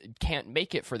players can't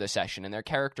make it for the session and their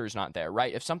character's not there,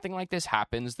 right? If something like this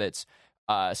happens that's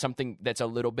something that's a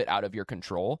little bit out of your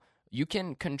control, you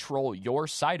can control your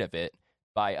side of it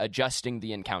by adjusting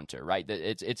the encounter, right?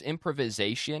 It's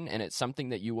improvisation, and it's something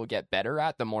that you will get better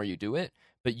at the more you do it,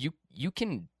 but you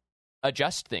can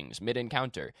adjust things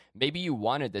mid-encounter. Maybe you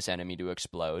wanted this enemy to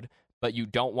explode, but you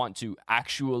don't want to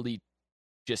actually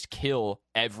just kill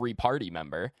every party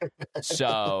member.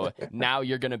 So now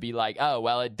you're going to be like, oh,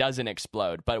 well, it doesn't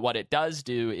explode. But what it does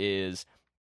do is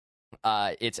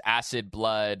its acid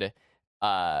blood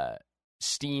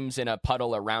steams in a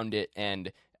puddle around it,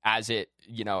 and as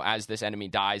this enemy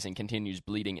dies and continues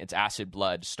bleeding, its acid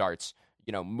blood starts,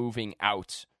 moving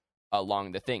out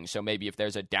along the thing. So maybe if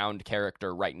there's a downed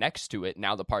character right next to it,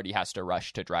 now the party has to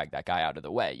rush to drag that guy out of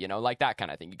the way, like that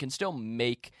kind of thing. You can still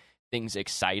make things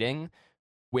exciting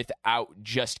without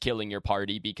just killing your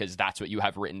party because that's what you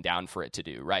have written down for it to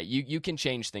do, right? You can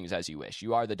change things as you wish.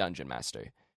 You are the dungeon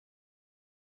master.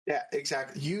 Yeah,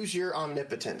 exactly. Use your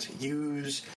omnipotence.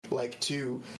 Use,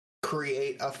 to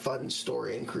create a fun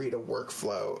story and create a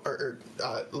workflow or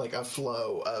a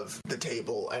flow of the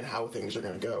table and how things are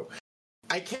going to go.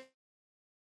 I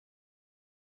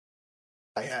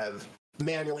have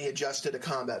manually adjusted a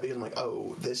combat because I'm like,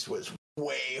 oh, this was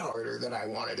way harder than I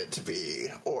wanted it to be.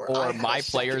 Or my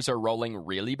players are rolling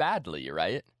really badly,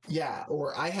 right? Yeah,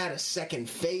 or I had a second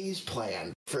phase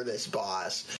plan for this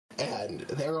boss, and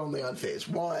they're only on phase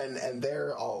 1, and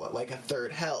they're all at a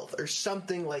third health, or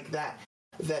something like that.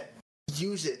 That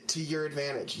use it to your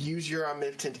advantage. Use your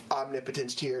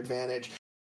omnipotence to your advantage,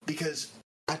 because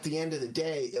at the end of the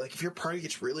day, if your party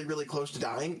gets really, really close to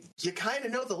dying, you kind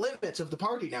of know the limits of the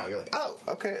party now. You're like, oh,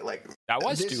 okay, that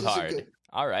was too hard.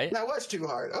 All right. That was too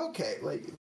hard. Okay,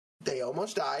 they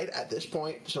almost died at this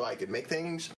point, so I could make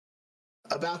things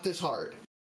about this hard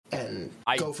and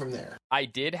go from there. I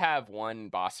did have one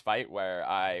boss fight where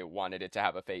I wanted it to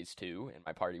have a phase 2, and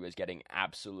my party was getting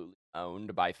absolutely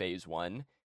owned by phase 1.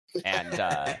 And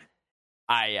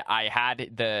I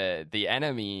had the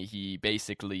enemy,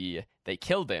 they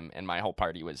killed him, and my whole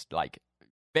party was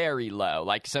very low.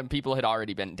 Some people had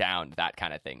already been downed, that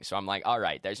kind of thing. So I'm like, all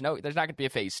right, there's not going to be a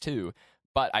phase 2,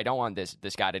 but I don't want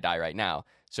this guy to die right now.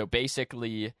 So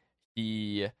basically,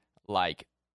 I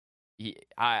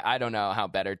don't know how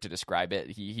better to describe it.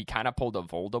 He kind of pulled a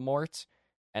Voldemort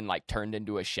and turned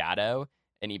into a shadow,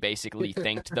 and he basically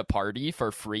thanked the party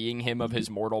for freeing him of his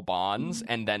mortal bonds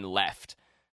and then left.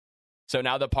 So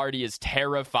now the party is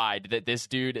terrified that this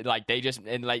dude, they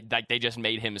just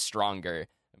made him stronger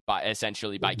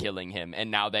by killing him, and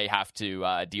now they have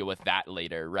to deal with that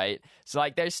later, right? So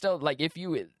there's still if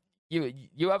you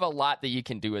have a lot that you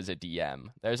can do as a DM.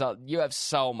 You have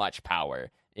so much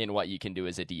power in what you can do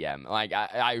as a DM.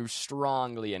 I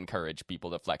strongly encourage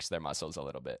people to flex their muscles a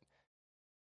little bit.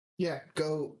 Yeah,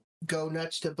 go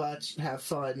nuts to butts, have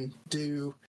fun,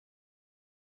 do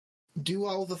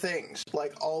all the things.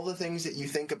 All the things that you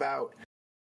think about.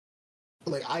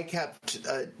 I kept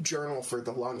a journal for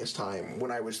the longest time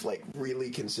when I was really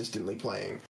consistently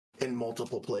playing in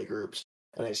multiple play groups,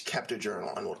 and I just kept a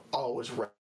journal and would always write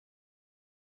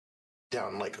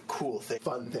down cool things,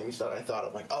 fun things that I thought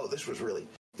of, oh,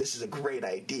 this is a great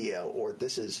idea, or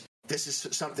this is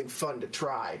something fun to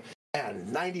try. And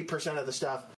 90% of the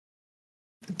stuff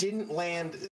didn't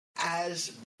land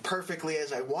as perfectly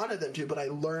as I wanted them to, but I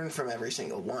learned from every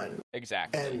single one.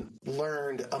 Exactly.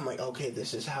 And I'm like, okay,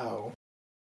 this is how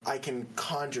I can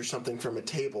conjure something from a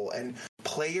table. And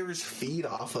players feed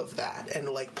off of that. And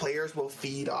players will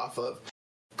feed off of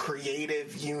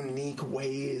creative, unique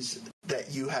ways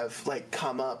that you have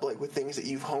come up with things that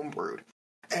you've homebrewed.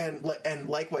 And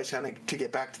likewise, kind of to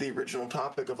get back to the original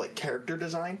topic of character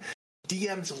design,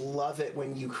 DMs love it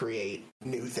when you create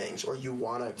new things or you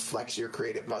want to flex your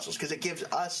creative muscles, because it gives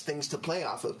us things to play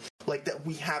off of, that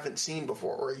we haven't seen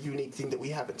before, or a unique thing that we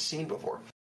haven't seen before.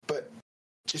 But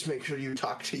just make sure you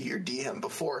talk to your DM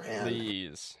beforehand.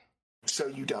 Please. So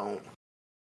you don't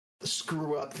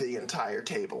screw up the entire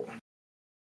table.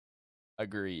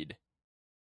 Agreed.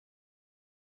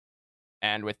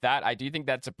 And with that, I do think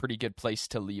that's a pretty good place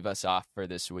to leave us off for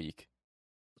this week.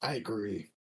 I agree.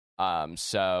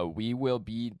 So we will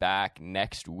be back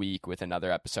next week with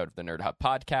another episode of the Nerd Hub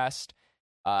podcast.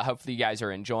 Hopefully you guys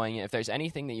are enjoying it. If there's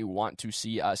anything that you want to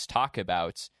see us talk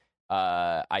about,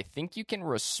 I think you can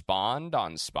respond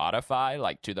on Spotify,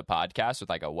 like to the podcast with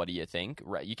like a what do you think?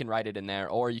 You can write it in there,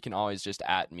 or you can always just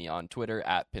at me on Twitter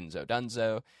at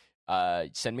PinzoDunzo.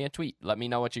 Send me a tweet. Let me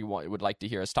know what you would like to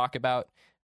hear us talk about.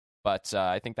 But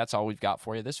I think that's all we've got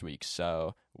for you this week.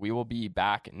 So we will be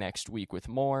back next week with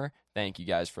more. Thank you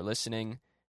guys for listening.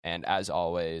 And as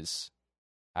always,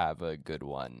 have a good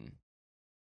one.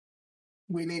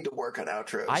 We need to work on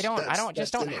outros. I don't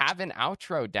have an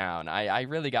outro down. I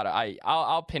really gotta.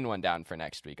 I'll pin one down for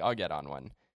next week. I'll get on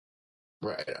one.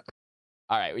 Right.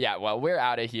 All right. Yeah. Well, we're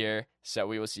out of here. So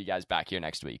we will see you guys back here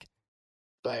next week.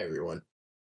 Bye, everyone.